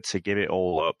prepared to give it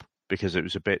all up because it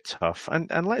was a bit tough.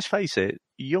 And let's face it,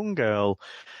 young girl,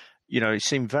 it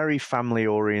seemed very family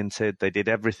oriented. They did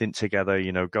everything together,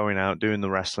 going out, doing the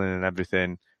wrestling and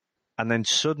everything. And then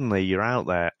suddenly you're out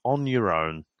there on your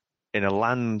own in a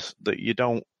land that you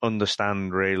don't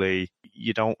understand really.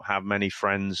 You don't have many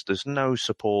friends. There's no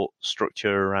support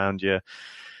structure around you.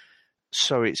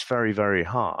 So it's very, very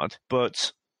hard.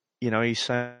 But, he's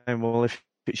saying, well, if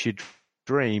it's your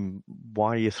dream,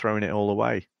 why are you throwing it all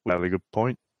away? Well, a good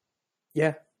point.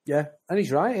 Yeah, and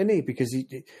he's right, isn't he? Because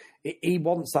he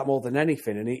wants that more than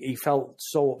anything, and he felt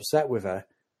so upset with her,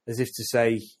 as if to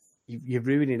say, "You're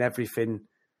ruining everything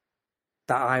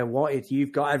that I wanted.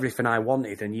 You've got everything I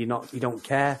wanted, and you don't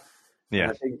care."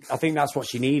 Yeah, I think that's what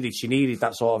she needed. She needed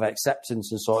that sort of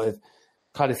acceptance and sort of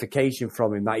clarification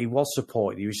from him that he was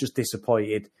supported. He was just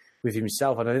disappointed with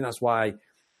himself, and I think that's why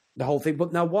the whole thing.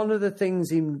 But now, one of the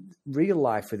things in real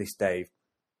life for this, Dave,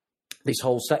 this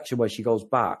whole section where she goes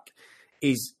back.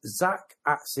 Is Zach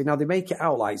actually, now they make it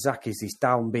out like Zach is this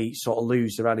downbeat sort of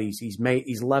loser and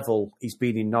he's level, he's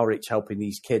been in Norwich helping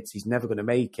these kids, he's never going to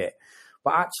make it.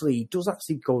 But actually, he does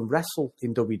actually go and wrestle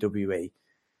in WWE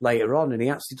later on, and he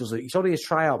actually does it. It's only a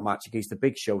tryout match against the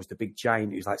Big Show, the big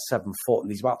giant who's like 7 foot,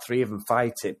 and there's about 3 of them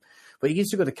fighting. But he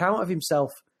gives a good account of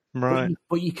himself. Right.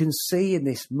 But you can see in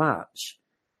this match,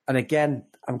 and again,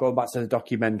 I'm going back to the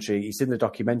documentary, it's in the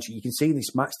documentary, you can see in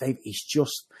this match, Dave, he's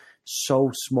just so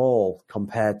small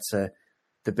compared to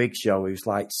the Big Show, who's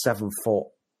like 7 foot,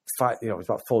 he's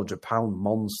about 400-pound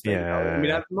monster. Yeah. I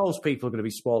mean, most people are going to be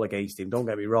small against him, don't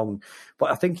get me wrong,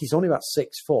 but I think he's only about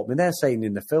 6 foot. I mean, they're saying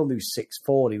in the film he was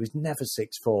 6'4", he was never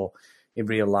 6'4" in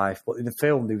real life, but in the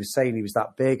film they were saying he was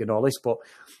that big and all this, but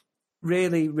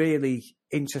really, really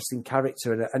interesting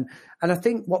character. And I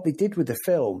think what they did with the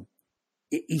film,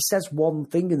 he says one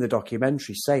thing in the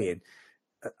documentary saying,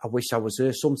 I wish I was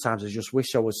her. Sometimes I just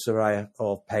wish I was Saraya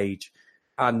or Paige.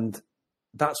 And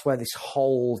that's where this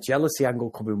whole jealousy angle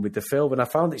come in with the film. And I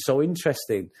found it so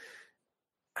interesting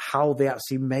how they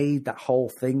actually made that whole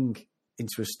thing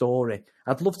into a story.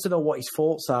 I'd love to know what his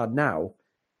thoughts are now,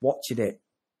 watching it,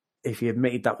 if he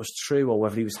admitted that was true or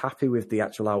whether he was happy with the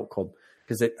actual outcome.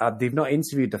 Because they've not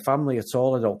interviewed the family at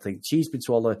all, I don't think. She's been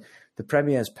to all the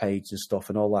premieres page and stuff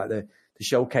and all like the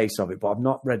showcase of it, but I've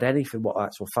not read anything what the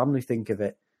actual family think of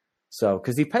it. So,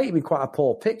 because they painted me quite a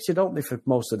poor picture, don't they, for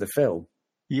most of the film?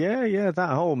 Yeah, that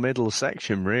whole middle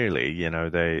section, really,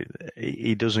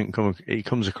 he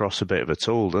comes across a bit of a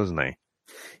tool, doesn't he?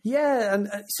 Yeah, and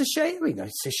it's a shame. I mean,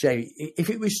 it's a shame. If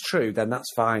it was true, then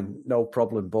that's fine, no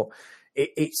problem. But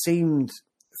it seemed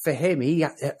for him, he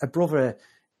had a brother.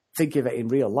 Think of it in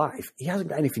real life, he hasn't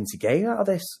got anything to gain out of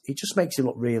this. It just makes him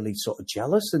look really sort of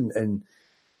jealous and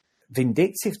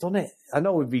vindictive, doesn't it? I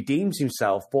know he redeems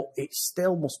himself, but it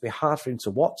still must be hard for him to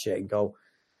watch it and go,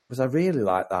 was I really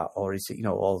like that? Or is it,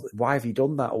 or why have you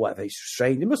done that or whatever? It's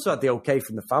strange. He must have had the okay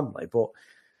from the family, but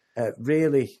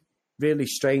really, really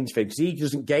strange thing because he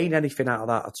doesn't gain anything out of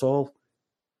that at all.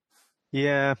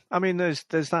 Yeah, I mean, there's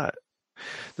that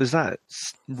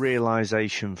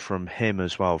realization from him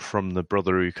as well, from the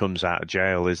brother who comes out of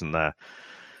jail, isn't there?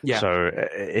 Yeah. So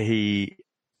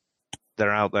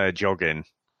they're out there jogging,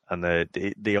 and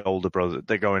the older brother,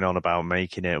 they're going on about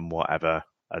making it and whatever,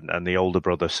 and the older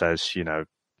brother says,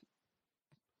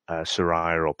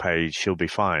 Soraya or Paige, she'll be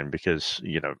fine because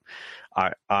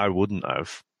I wouldn't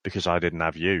have because I didn't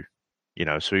have you.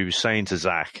 So he was saying to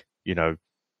Zach,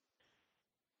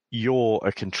 you're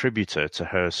a contributor to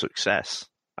her success.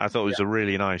 I thought it was a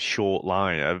really nice short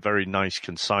line, a very nice,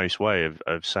 concise way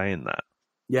of saying that.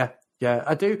 Yeah,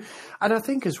 I do. And I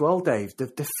think as well, Dave,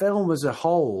 the film as a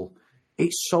whole,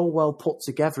 it's so well put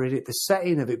together in it. The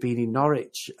setting of it being in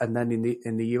Norwich and then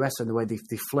in the US and the way they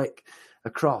flick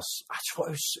across, I thought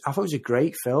it was a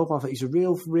great film. I thought it's a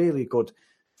really good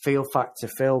feel factor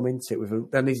film, isn't it?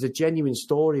 And there's a genuine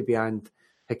story behind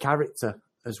her character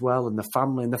as well, and the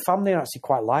family. And the family are actually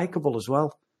quite likeable as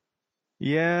well.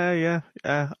 Yeah.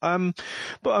 But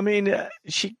I mean,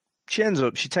 she ends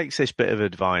up, she takes this bit of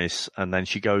advice, and then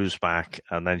she goes back,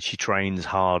 and then she trains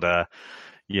harder,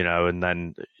 and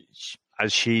then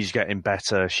as she's getting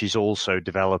better, she's also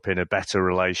developing a better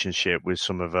relationship with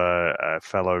some of her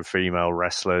fellow female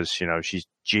wrestlers. She's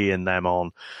geeing them on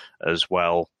as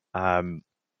well.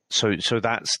 So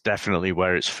that's definitely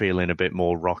where it's feeling a bit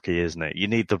more rocky, isn't it? You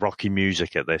need the rocky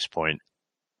music at this point.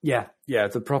 Yeah,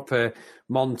 the proper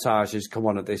montages come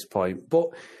on at this point. But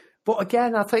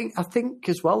again, I think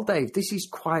as well, Dave, this is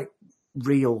quite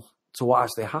real to what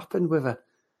actually happened with her.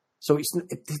 So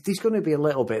there's going to be a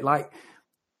little bit like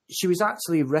she was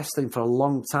actually wrestling for a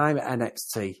long time at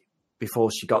NXT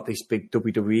before she got this big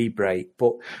WWE break.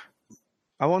 But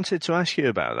I wanted to ask you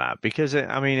about that because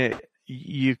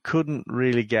you couldn't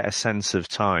really get a sense of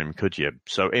time, could you?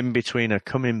 So in between her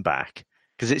coming back,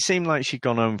 because it seemed like she'd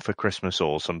gone home for Christmas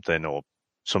or something, or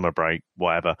summer break,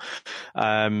 whatever.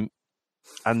 And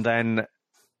then,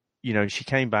 she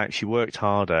came back, she worked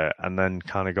harder, and then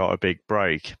kind of got a big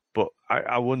break. But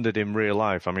I wondered in real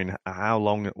life, how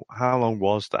long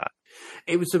was that?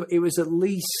 It was at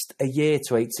least a year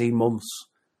to 18 months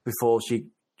before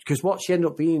because what she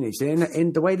ended up being is,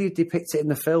 in the way they depict it in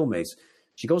the film is,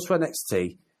 she goes to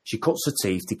NXT, she cuts her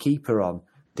teeth to keep her on.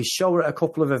 They show her at a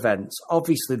couple of events.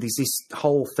 Obviously, there's this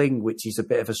whole thing, which is a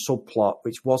bit of a subplot,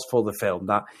 which was for the film,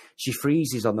 that she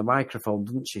freezes on the microphone,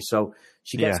 doesn't she? So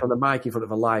she gets on the mic in front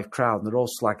of a live crowd, and they're all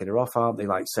slagging her off, aren't they?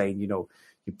 Like saying, you're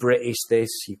British,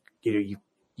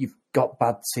 you've got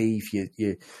bad teeth,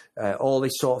 you all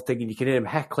this sort of thing, and you can hear them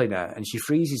heckling her, and she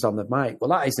freezes on the mic. Well,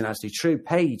 that isn't actually true.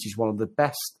 Paige is one of the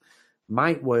best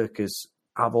mic workers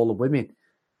out of all the women.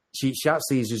 She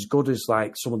actually is as good as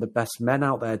like some of the best men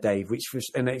out there, Dave,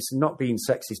 and it's not being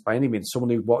sexist by any means. Someone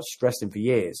who watched wrestling for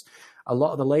years, a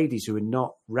lot of the ladies who are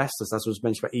not wrestlers, as was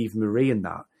mentioned by Eva Marie and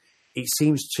that, it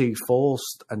seems too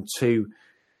forced and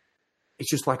it's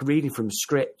just like reading from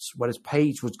scripts, whereas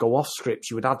Paige would go off script.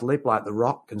 She would ad-lib like The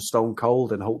Rock and Stone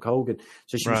Cold and Hulk Hogan.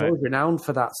 So she was always renowned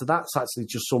for that. So that's actually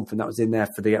just something that was in there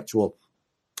for the actual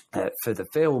for the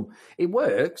film. It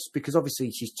works because obviously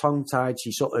she's tongue-tied.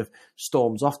 She sort of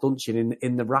storms off, doesn't she,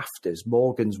 in the rafters.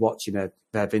 Morgan's watching her,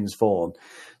 Vince Vaughn.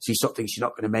 So you sort of think she's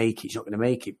not going to make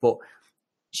it. But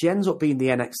she ends up being the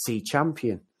NXT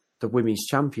champion, the women's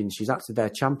champion. She's actually their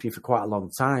champion for quite a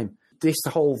long time. This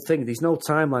whole thing, there's no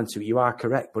timeline to it. You are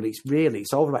correct, but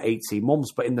it's over about 18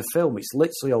 months. But in the film, it's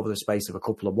literally over the space of a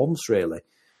couple of months, really.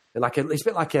 It's a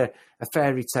bit like a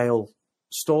fairy tale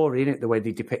story, isn't it, the way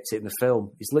they depict it in the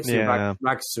film? It's literally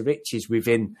rags to riches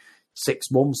within 6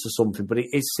 months or something, but it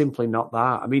is simply not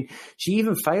that. She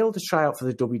even failed to try out for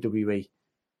the WWE.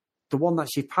 The one that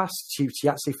she passed, she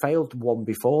actually failed one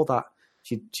before that.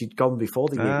 She'd gone before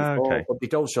the year before, okay. But they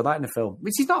don't show that in the film.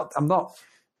 Which is not, I'm not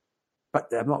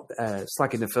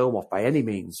slagging the film off by any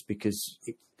means, because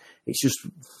it's just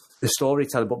the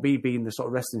storytelling. But me being the sort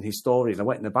of wrestling historian, I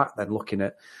went in the back then looking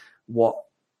at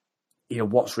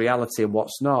what's reality and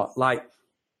what's not. Like,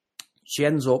 she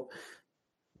ends up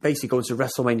basically going to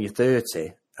WrestleMania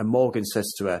 30, and Morgan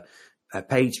says to her,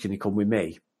 Paige, can you come with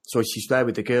me? So she's there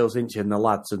with the girls, isn't she, and the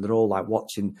lads, and they're all like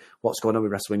watching what's going on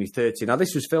with WrestleMania 30. Now,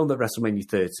 this was filmed at WrestleMania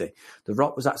 30. The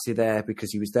Rock was actually there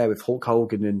because he was there with Hulk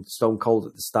Hogan and Stone Cold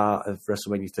at the start of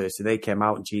WrestleMania 30. They came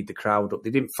out and cheered the crowd up.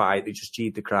 They didn't fight, they just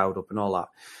cheered the crowd up and all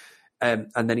that.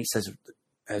 And then he says,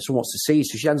 someone wants to see you.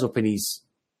 So she ends up in his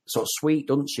sort of suite,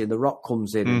 doesn't she? And the Rock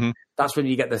comes in. Mm-hmm. That's when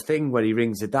you get the thing where he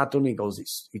rings the dad, doesn't he?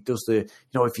 He does the,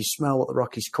 if you smell what the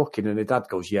Rock is cooking, and the dad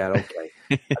goes, yeah, okay.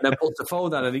 And then puts the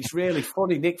phone down, and it's really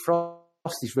funny. Nick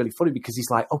Frost is really funny because he's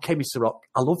like, okay, Mr. Rock,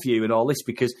 I love you and all this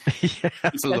because... Yeah,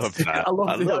 I love that. I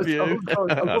love you.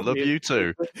 I love you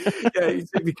too. Yeah,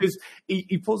 because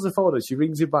he puts the phone on, she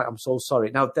rings him back, I'm so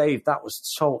sorry. Now, Dave, that was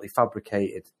totally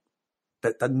fabricated.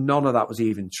 That none of that was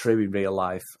even true in real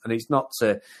life. And it's not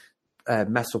to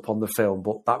mess up on the film,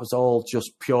 but that was all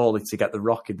just purely to get the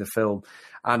Rock in the film.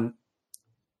 And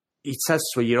he says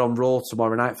to her, you're on Raw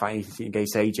tomorrow night fighting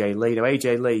against AJ Lee. Now,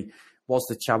 AJ Lee was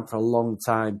the champ for a long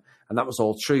time, and that was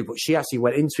all true. But she actually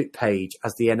went into it, Paige,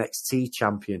 as the NXT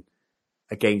champion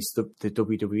against the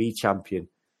WWE champion.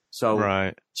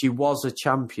 So She was a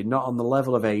champion, not on the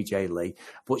level of AJ Lee,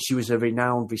 but she was a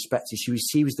renowned, respected. She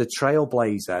was the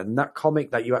trailblazer. And that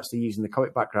comic that you actually use in the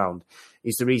comic background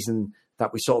is the reason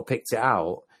that we sort of picked it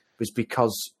out, was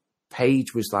because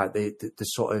Paige was like the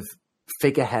sort of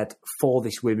figurehead for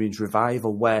this women's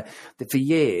revival, where for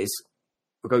years,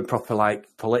 we're going proper like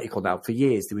political now, for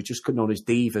years they were just known as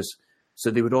divas.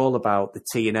 So they were all about the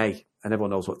TNA, and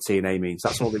everyone knows what TNA means.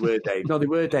 That's all they were, Dave. No, they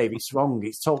were, Dave. It's wrong.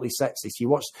 It's totally sexist. You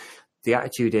watch the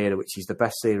Attitude Era, which is the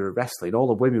best era of wrestling, all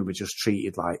the women were just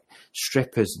treated like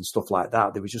strippers and stuff like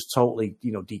that. They were just totally,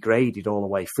 degraded all the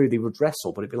way through. They would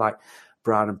wrestle, but it'd be like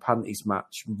bra and panties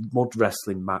match, mud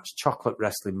wrestling match, chocolate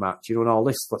wrestling match, and all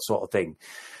this sort of thing.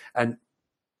 And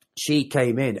she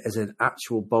came in as an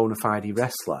actual bona fide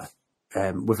wrestler.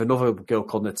 With another girl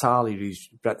called Natalia, who's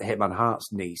Bret the Hitman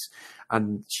Hart's niece.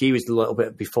 And she was a little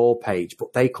bit before Paige,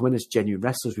 but they come in as genuine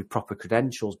wrestlers with proper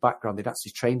credentials, background. They'd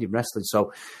actually trained in wrestling.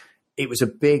 So it was a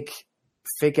big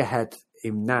figurehead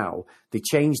in now. They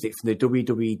changed it from the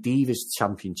WWE Divas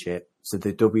Championship to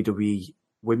the WWE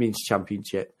Women's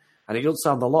Championship. And it doesn't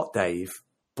sound a lot, Dave,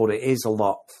 but it is a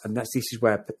lot. And this is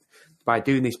where, by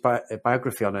doing this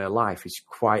biography on her life, it's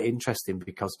quite interesting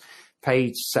because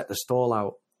Paige set the stall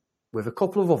out with a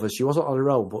couple of others. She wasn't on her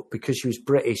own, but because she was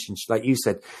British and like you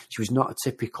said, she was not a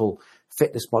typical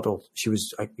fitness model. She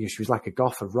was like a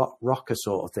goth, a rocker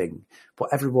sort of thing.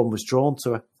 But everyone was drawn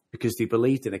to her because they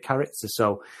believed in her character.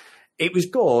 So it was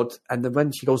good. And then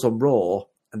when she goes on Raw,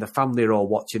 and the family are all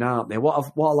watching, aren't they? What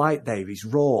I like, Dave, is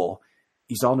Raw.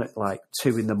 He's on at like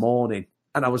 2 a.m,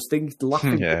 and I was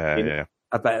laughing. Yeah.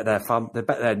 I bet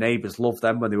their neighbours loved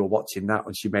them when they were watching that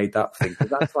when she made that thing. Because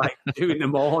that's like 2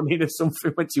 a.m. or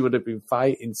something when she would have been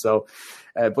fighting. So,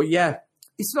 but yeah,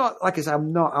 it's not, like I said,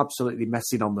 I'm not absolutely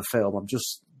messing on the film. I'm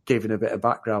just giving a bit of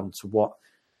background to what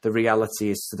the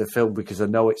reality is to the film because I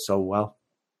know it so well.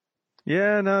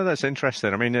 Yeah, no, that's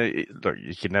interesting. I mean, look,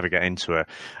 you can never get into a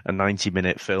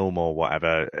 90-minute film or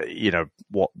whatever,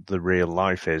 what the real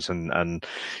life is. And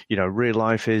real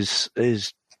life is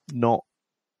not,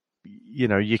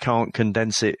 you can't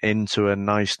condense it into a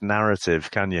nice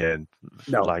narrative, can you?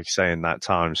 No. Like saying that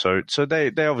time. So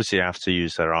they obviously have to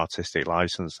use their artistic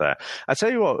license there. I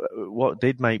tell you what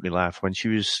did make me laugh when she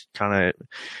was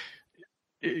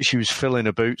filling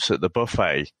her boots at the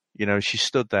buffet. She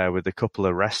stood there with a couple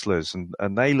of wrestlers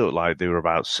and they looked like they were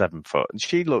about 7 foot and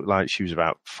she looked like she was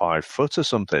about 5 foot or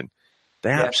something.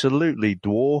 They absolutely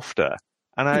dwarfed her.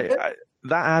 And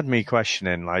that had me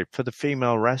questioning, like, for the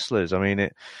female wrestlers, I mean,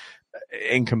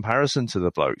 in comparison to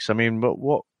the blokes, I mean, but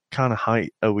what kind of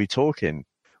height are we talking?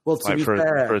 Well, to be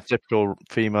fair, for a typical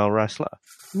female wrestler?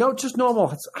 No, just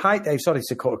normal height, Dave. Sorry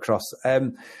to cut across.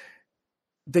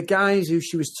 The guys who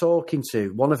she was talking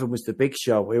to, one of them was the Big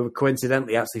Show, who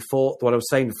coincidentally actually fought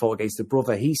against the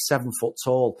brother. He's 7 foot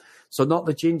tall. So not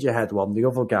the gingerhead one, the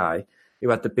other guy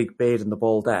who had the big beard and the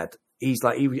bald head. He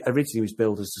originally was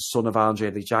billed as the son of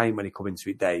Andre the Giant when he come into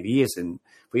it, Dave. He isn't.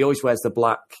 But he always wears the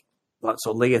black sort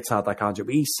of leotard like Andre,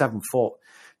 but he's 7 foot.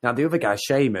 Now, the other guy,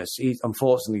 Sheamus,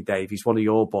 unfortunately, Dave, he's one of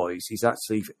your boys. He's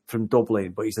actually from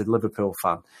Dublin, but he's a Liverpool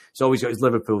fan. He's always got his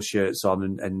Liverpool shirts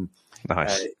on and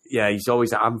nice. He's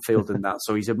always at Anfield and that.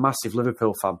 So he's a massive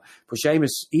Liverpool fan. But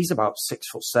Sheamus, he's about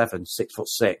 6'7",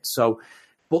 6'6". So,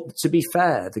 but to be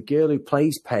fair, the girl who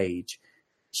plays Paige,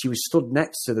 she was stood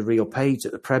next to the real Paige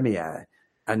at the premiere,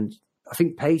 and I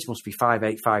think Paige must be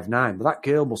 5'8", 5'9", but that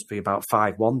girl must be about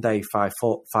 5'1", Dave, 5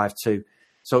 foot, 5'2".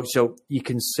 So you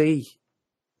can see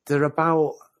they're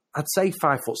about, I'd say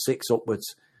 5'6"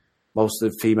 upwards, most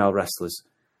of the female wrestlers.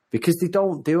 because they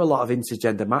don't do a lot of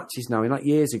intergender matches now. Like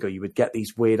years ago, you would get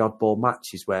these weird oddball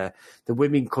matches where the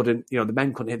women couldn't, the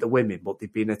men couldn't hit the women, but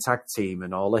they'd be in a tag team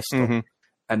and all this stuff.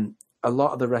 And a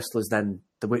lot of the wrestlers then,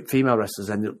 the female wrestlers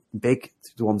ended up big,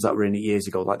 the ones that were in it years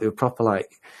ago, like they were proper like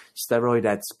steroid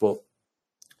heads. But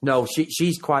no,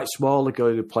 she's quite small, the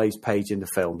girl who plays Paige in the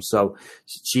film. So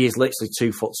she is literally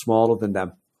 2 foot smaller than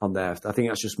them on there. I think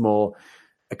that's just more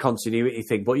a continuity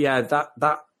thing. But yeah,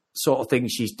 that sort of thing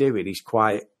she's doing is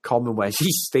quite common, where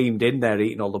she's steamed in there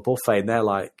eating all the buffet and they're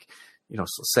like,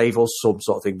 save us some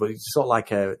sort of thing. But it's sort of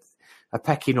like a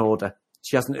pecking order.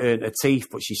 She hasn't earned her teeth,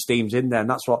 but she steams in there. And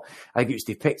that's what I think it was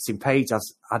depicting. Paige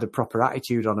had a proper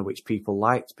attitude on her, which people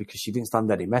liked because she didn't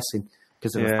stand any messing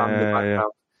because of her family background. Yeah.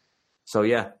 So,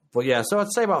 yeah. But, yeah, so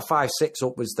I'd say about 5-6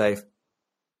 upwards, Dave.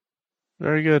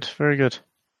 Very good. Very good.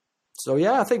 So,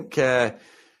 yeah, I think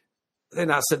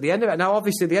that's at the end of it. Now,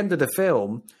 obviously, at the end of the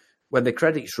film, when the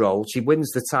credits roll, she wins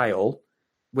the title,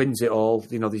 wins it all.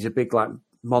 There's a big,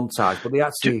 montage, but they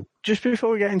actually... Just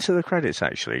before we get into the credits,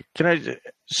 actually, I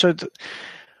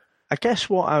guess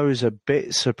what I was a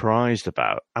bit surprised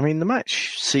about, I mean, the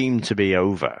match seemed to be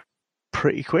over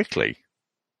pretty quickly,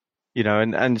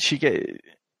 and she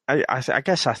I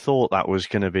guess I thought that was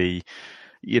going to be,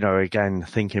 again,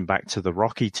 thinking back to the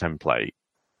Rocky template,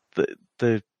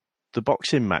 the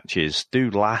boxing matches do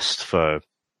last for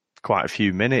quite a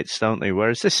few minutes, don't they?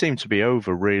 Whereas this seemed to be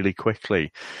over really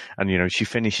quickly. And, she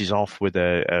finishes off with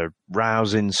a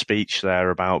rousing speech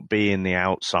there about being the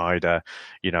outsider,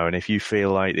 and if you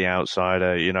feel like the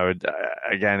outsider,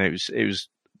 again, it was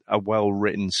a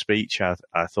well-written speech, I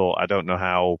thought. I don't know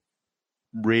how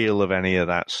real of any of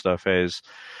that stuff is.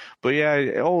 But yeah,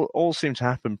 it all seemed to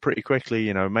happen pretty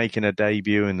quickly, making a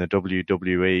debut in the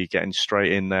WWE, getting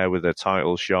straight in there with a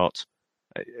title shot.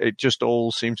 It just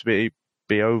all seemed to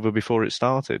be over before it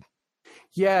started.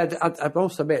 Yeah, I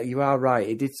must admit, you are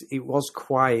right. It was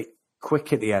quite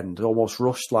quick at the end, almost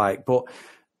rushed like. But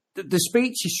the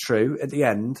speech is true at the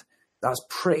end. That's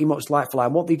pretty much like for like.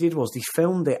 And what they did was they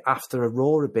filmed it after a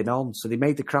Raw had been on. So they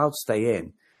made the crowd stay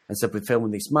in and said, we're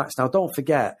filming this match. Now, don't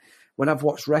forget, when I've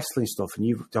watched wrestling stuff,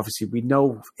 and we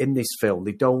know in this film,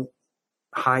 they don't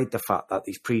hide the fact that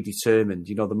it's predetermined,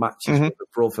 the matches with the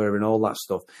brother and all that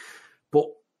stuff. But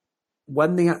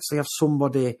when they actually have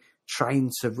somebody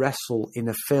trying to wrestle in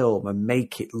a film and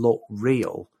make it look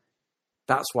real,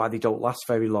 that's why they don't last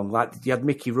very long. Like, you had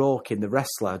Mickey Rourke in The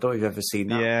Wrestler. I don't know if you've ever seen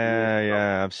that.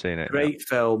 Yeah, I've seen it. Great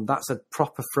film. That's a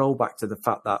proper throwback to the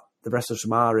fact that the wrestlers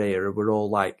from our era were all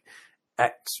like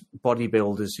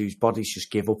ex-bodybuilders whose bodies just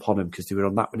give up on them because they were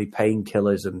on that many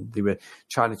painkillers and they were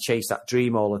trying to chase that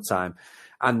dream all the time.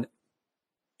 And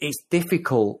it's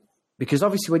difficult because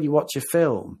obviously when you watch a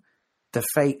film, the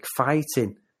fake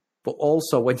fighting, but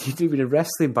also when you're doing a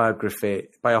wrestling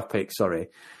biopic,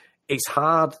 it's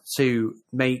hard to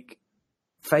make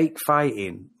fake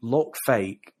fighting look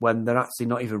fake when they're actually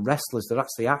not even wrestlers, they're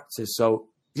actually actors. So,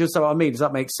 you know what I mean? Does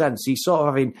that make sense?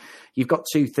 So you've got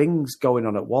two things going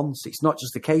on at once. It's not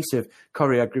just a case of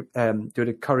doing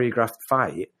a choreographed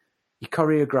fight. You're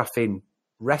choreographing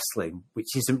wrestling,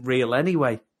 which isn't real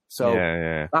anyway. So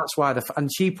that's why and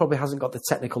she probably hasn't got the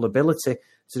technical ability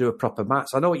to do a proper match.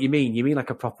 I know what you mean. You mean like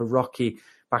a proper Rocky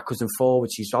backwards and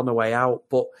forwards. She's on her way out.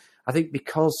 But I think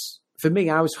because, for me,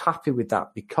 I was happy with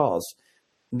that because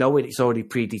knowing it's already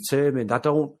predetermined, I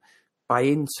don't buy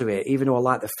into it, even though I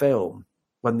like the film,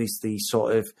 when there's these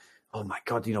sort of, oh my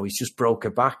God, he's just broke her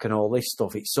back and all this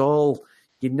stuff. It's all,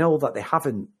 that they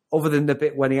haven't, other than the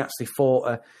bit when he actually fought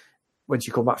her when she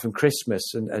come back from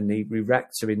Christmas and he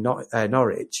wrecked her in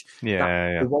Norwich.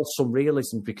 There was some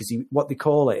realism because what they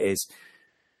call it is,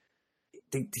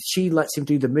 she lets him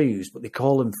do the moves, but they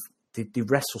call him, they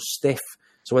wrestle stiff.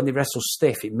 So when they wrestle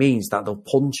stiff, it means that they'll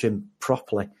punch him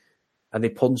properly. And they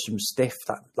punch him stiff.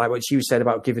 That, like what she was saying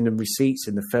about giving them receipts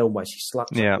in the film where she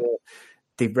slaps him.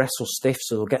 They wrestle stiff,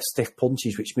 so they'll get stiff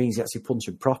punches, which means they actually punch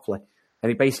him properly.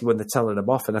 And basically when they're telling him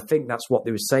off, and I think that's what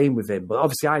they were saying with him. But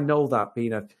obviously I know that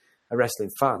being a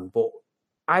wrestling fan, but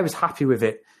I was happy with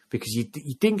it because you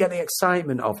didn't get the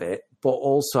excitement of it, but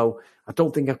also I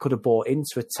don't think I could have bought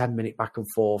into a 10-minute back and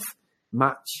forth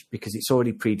match because it's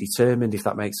already predetermined, if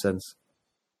that makes sense.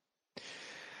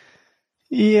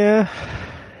 Yeah.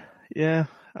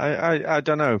 I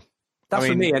don't know. That's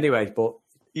for me anyway, but...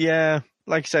 Yeah,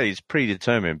 like I say, it's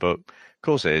predetermined, but of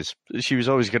course it is. She was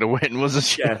always going to win, wasn't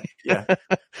she? Yeah.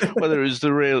 Whether it was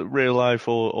the real life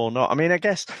or not. I mean, I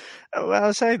guess,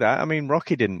 I'll say that. I mean,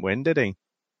 Rocky didn't win, did he?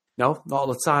 No, not all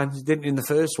the time. He didn't in the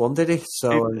first one, did he?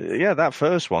 So that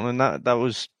first one, and that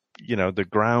was, the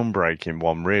groundbreaking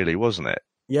one, really, wasn't it?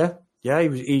 Yeah.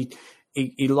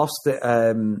 He lost it.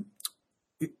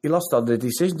 he lost on the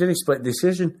decision, didn't he? Split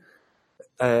decision.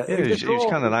 He was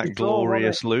kind of that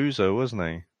glorious loser, wasn't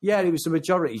he? Yeah, it was the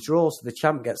majority draw, so the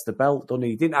champ gets the belt, doesn't he?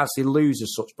 He didn't actually lose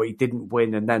as such, but he didn't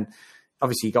win. And then,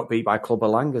 obviously, he got beat by Clubber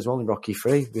Lang as well in Rocky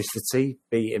III. Mr. T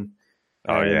beat him.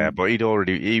 Oh yeah, but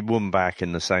he won back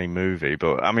in the same movie.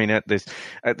 But I mean, at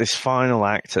this final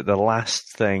act, at the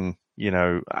last thing, you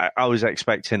know, I was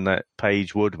expecting that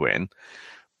Page would win,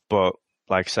 but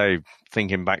like I say,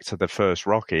 thinking back to the first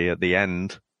Rocky, at the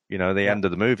end, you know, end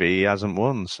of the movie, he hasn't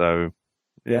won. So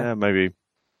yeah, maybe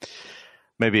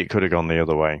it could have gone the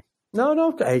other way.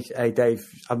 No. Hey, Dave,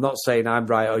 I'm not saying I'm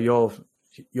right or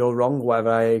you're wrong.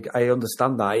 Whatever. I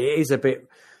understand that it is a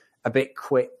bit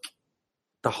quick.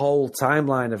 The whole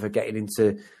timeline of her getting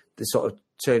into the sort of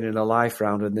turning her life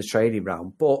around and the training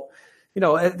round. But, you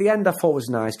know, at the end I thought was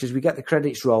nice because we get the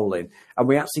credits rolling and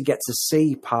we actually get to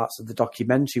see parts of the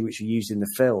documentary which are used in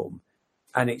the film.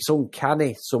 And it's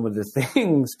uncanny, some of the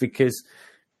things, because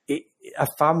a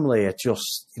family are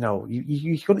just, you know,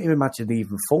 you couldn't even imagine they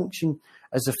even function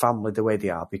as a family the way they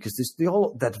are, because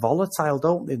they're volatile,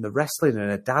 don't they, in the wrestling, and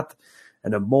a dad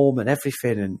and a mum and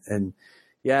everything. And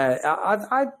yeah,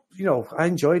 I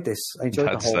enjoyed this. I enjoyed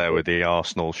Dad's the whole there thing. with the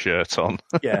Arsenal shirt on.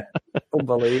 Yeah,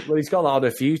 unbelievable. Well, he's got that on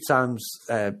a few times,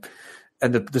 and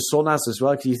the son has as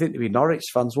well. Because you think they'd be Norwich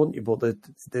fans, wouldn't you? But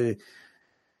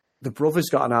the brother's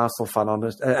got an Arsenal fan on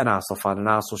an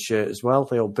Arsenal shirt as well.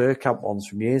 The old Bergkamp ones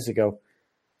from years ago.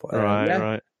 But,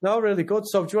 Right. No, really good.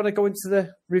 So, do you want to go into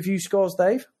the review scores,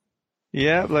 Dave?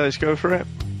 Yeah, let's go for it.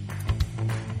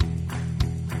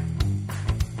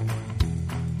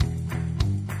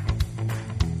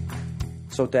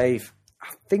 So, Dave,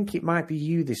 I think it might be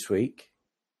you this week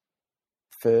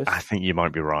first. I think you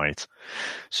might be right.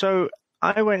 So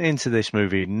I went into this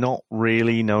movie not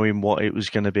really knowing what it was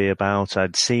going to be about.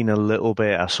 I'd seen a little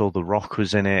bit. I saw The Rock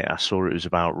was in it. I saw it was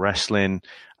about wrestling.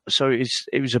 So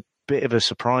it was a bit of a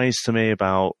surprise to me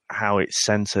about how it's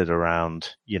centered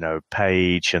around, you know,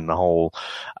 Paige and the whole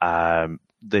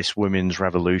this women's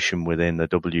revolution within the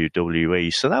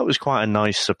WWE. So that was quite a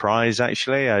nice surprise,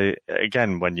 actually. I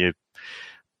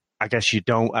guess you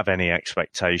don't have any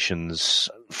expectations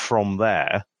from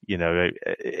there. You know,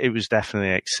 it was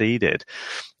definitely exceeded.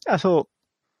 I thought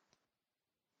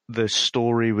the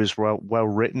story was well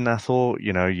written. I thought,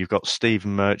 you know, you've got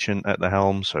Stephen Merchant at the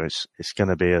helm, so it's going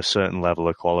to be a certain level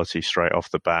of quality straight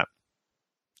off the bat.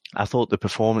 I thought the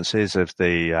performances of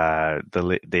the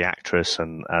actress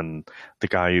and the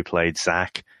guy who played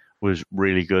Zach was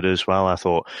really good as well. I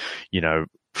thought, you know,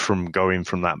 from going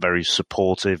from that very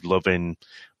supportive, loving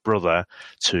brother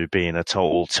to being a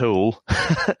total tool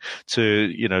to,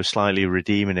 you know, slightly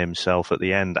redeeming himself at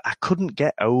the end. I couldn't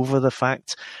get over the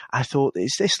fact, I thought,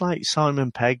 is this like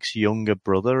Simon Pegg's younger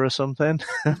brother or something?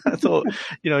 I thought,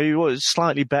 you know, he was a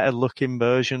slightly better looking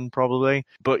version probably.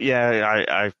 But yeah,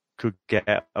 I could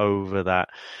get over that.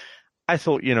 I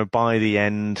thought, you know, by the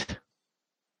end,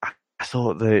 I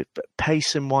thought the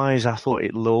pacing wise, I thought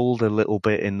it lulled a little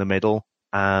bit in the middle,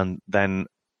 and then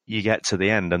you get to the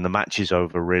end and the match is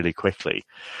over really quickly.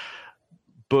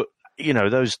 But, you know,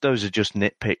 those are just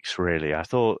nitpicks, really. I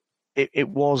thought it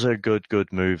was a good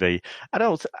movie.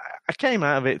 I came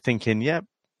out of it thinking, yeah,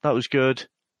 that was good.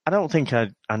 I don't think I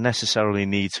necessarily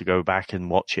need to go back and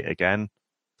watch it again.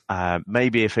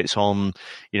 Maybe if it's on,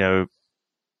 you know,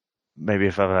 maybe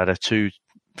if I've had a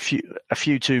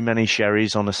few too many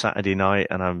sherries on a Saturday night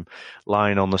and I'm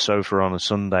lying on the sofa on a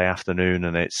Sunday afternoon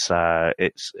and it's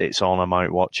on, I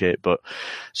might watch it. But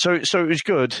so it was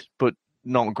good, but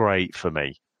not great for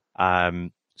me.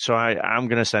 So I'm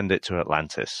going to send it to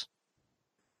Atlantis.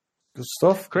 Good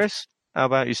stuff. Chris, how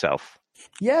about yourself?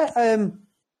 Yeah,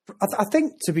 I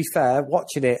think, to be fair,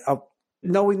 watching it,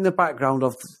 knowing the background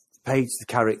of Paige, the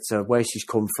character, where she's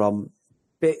come from,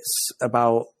 bits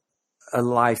about a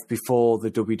life before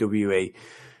the WWE,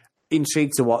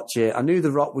 intrigued to watch it. I knew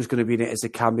The Rock was going to be in it as a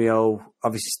cameo.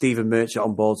 Obviously, Stephen Merchant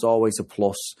on board is always a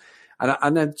plus.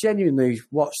 And I genuinely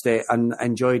watched it and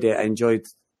enjoyed it. I enjoyed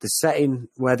the setting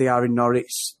where they are in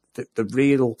Norwich,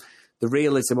 the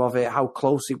realism of it, how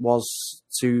close it was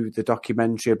to the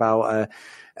documentary about.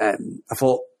 I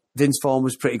thought Vince Vaughn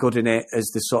was pretty good in it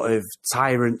as the sort of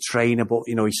tyrant trainer, but,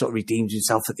 you know, he sort of redeems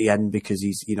himself at the end because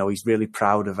he's really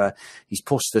proud of her. He's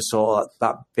pushed her sort of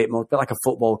that bit more, a bit like a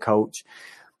football coach.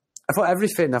 I thought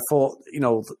everything. I thought, you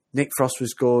know, Nick Frost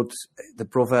was good. The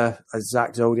brother,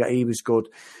 Zach Zodiac, he was good.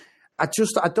 I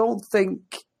don't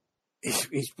think,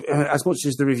 as much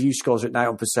as the review scores at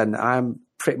 90%, I'm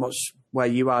pretty much where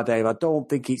you are, Dave. I don't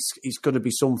think it's going to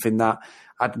be something that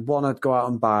I'd go out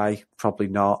and buy. Probably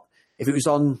not. If it was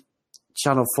on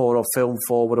Channel 4 or Film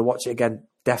 4, would I watch it again?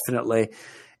 Definitely.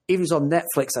 if it was on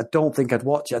Netflix, I don't think I'd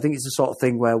watch it. I think it's the sort of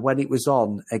thing where when it was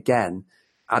on again,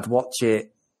 I'd watch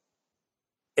it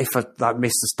if I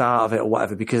missed the start of it or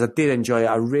whatever, because I did enjoy it.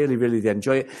 I really, really did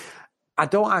enjoy it. I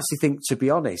don't actually think, to be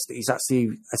honest, it's actually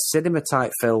a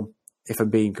cinema-type film, if I'm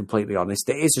being completely honest.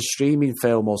 It is a streaming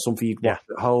film or something you'd watch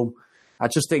at home. I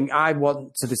just think I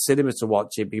went to the cinema to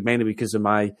watch it, mainly because of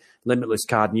my Limitless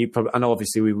card. And I know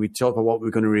obviously we talked about what we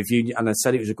were going to review, and I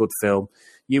said it was a good film.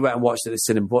 You went and watched it at the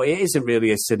cinema, but it isn't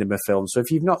really a cinema film. So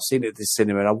if you've not seen it at the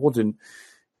cinema, I wouldn't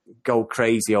go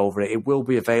crazy over it. It will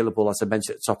be available, as I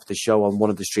mentioned at the top of the show, on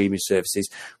one of the streaming services.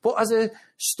 But as a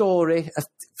story,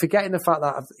 forgetting the fact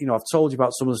that I've told you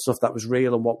about some of the stuff that was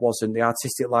real and what wasn't, the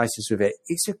artistic license with it,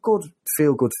 it's a good,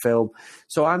 feel-good film.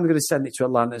 So I'm going to send it to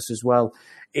Atlantis as well.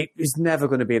 It is never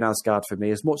going to be an Asgard for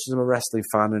me. As much as I'm a wrestling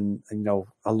fan and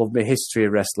I love my history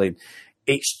of wrestling,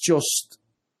 it's just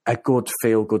a good,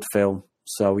 feel-good film.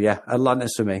 So, yeah,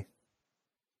 Atlantis for me.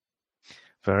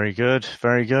 Very good,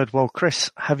 very good. Well,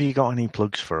 Chris, have you got any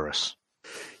plugs for us?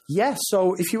 Yeah,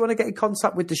 so if you want to get in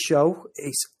contact with the show,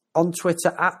 it's on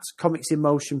Twitter at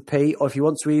ComicsInMotionP, or if you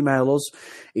want to email us,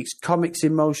 it's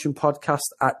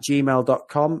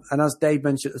comicsinmotionpodcast@gmail.com. And as Dave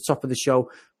mentioned at the top of the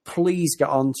show, please get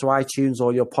on to iTunes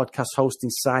or your podcast hosting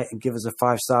site and give us a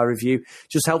 5-star review.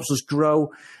 Just helps us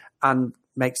grow and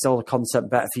makes all the content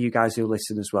better for you guys who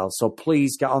listen as well. So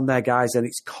please get on there, guys, and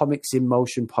it's Comics in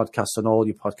Motion Podcast on all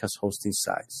your podcast hosting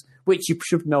sites, which you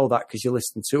should know that because you're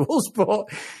listening to us, but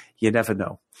you never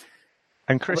know.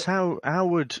 And Chris, how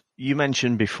would you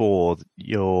mention before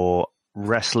your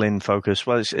wrestling focus?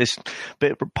 Well, it's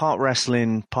part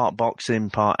wrestling, part boxing,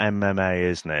 part MMA,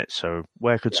 isn't it? So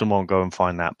where could someone go and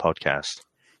find that podcast?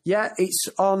 Yeah, it's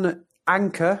on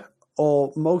Anchor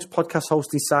or most podcast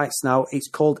hosting sites now. It's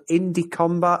called Indie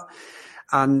Combat,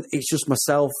 and it's just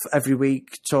myself every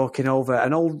week talking over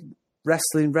an old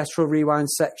wrestling retro rewind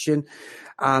section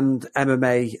and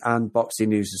MMA and boxing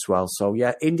news as well. So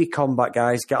yeah, Indie Combat,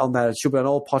 guys, get on there. It should be on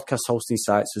all podcast hosting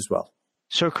sites as well.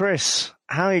 So Chris,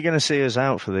 how are you going to see us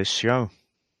out for this show?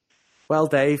 Well,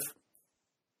 Dave,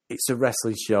 it's a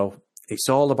wrestling show. It's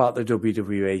all about the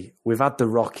WWE. We've had The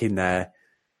Rock in there.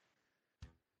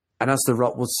 And as The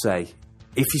Rock would say,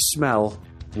 if you smell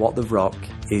what The Rock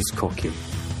is cooking.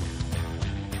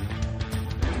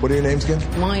 What are your names again?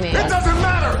 My name. It doesn't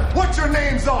matter what your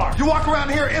names are. You walk around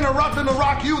here interrupting The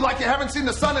Rock, you like you haven't seen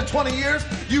the sun in 20 years.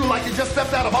 You like you just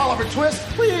stepped out of Oliver Twist.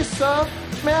 Please, sir,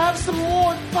 may I have some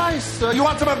more advice, sir? You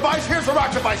want some advice? Here's The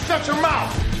Rock's advice. Shut your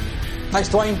mouth. Thanks,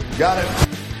 Dwayne. Got it.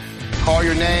 Call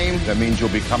your name. That means you'll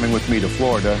be coming with me to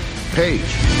Florida. Paige.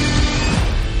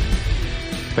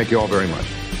 Thank you all very much.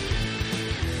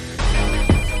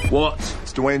 What?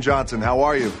 It's Dwayne Johnson. How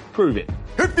are you? Prove it.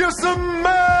 If you smell what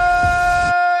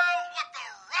The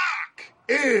Rock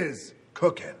is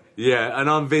cooking. Yeah, and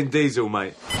I'm Vin Diesel,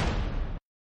 mate.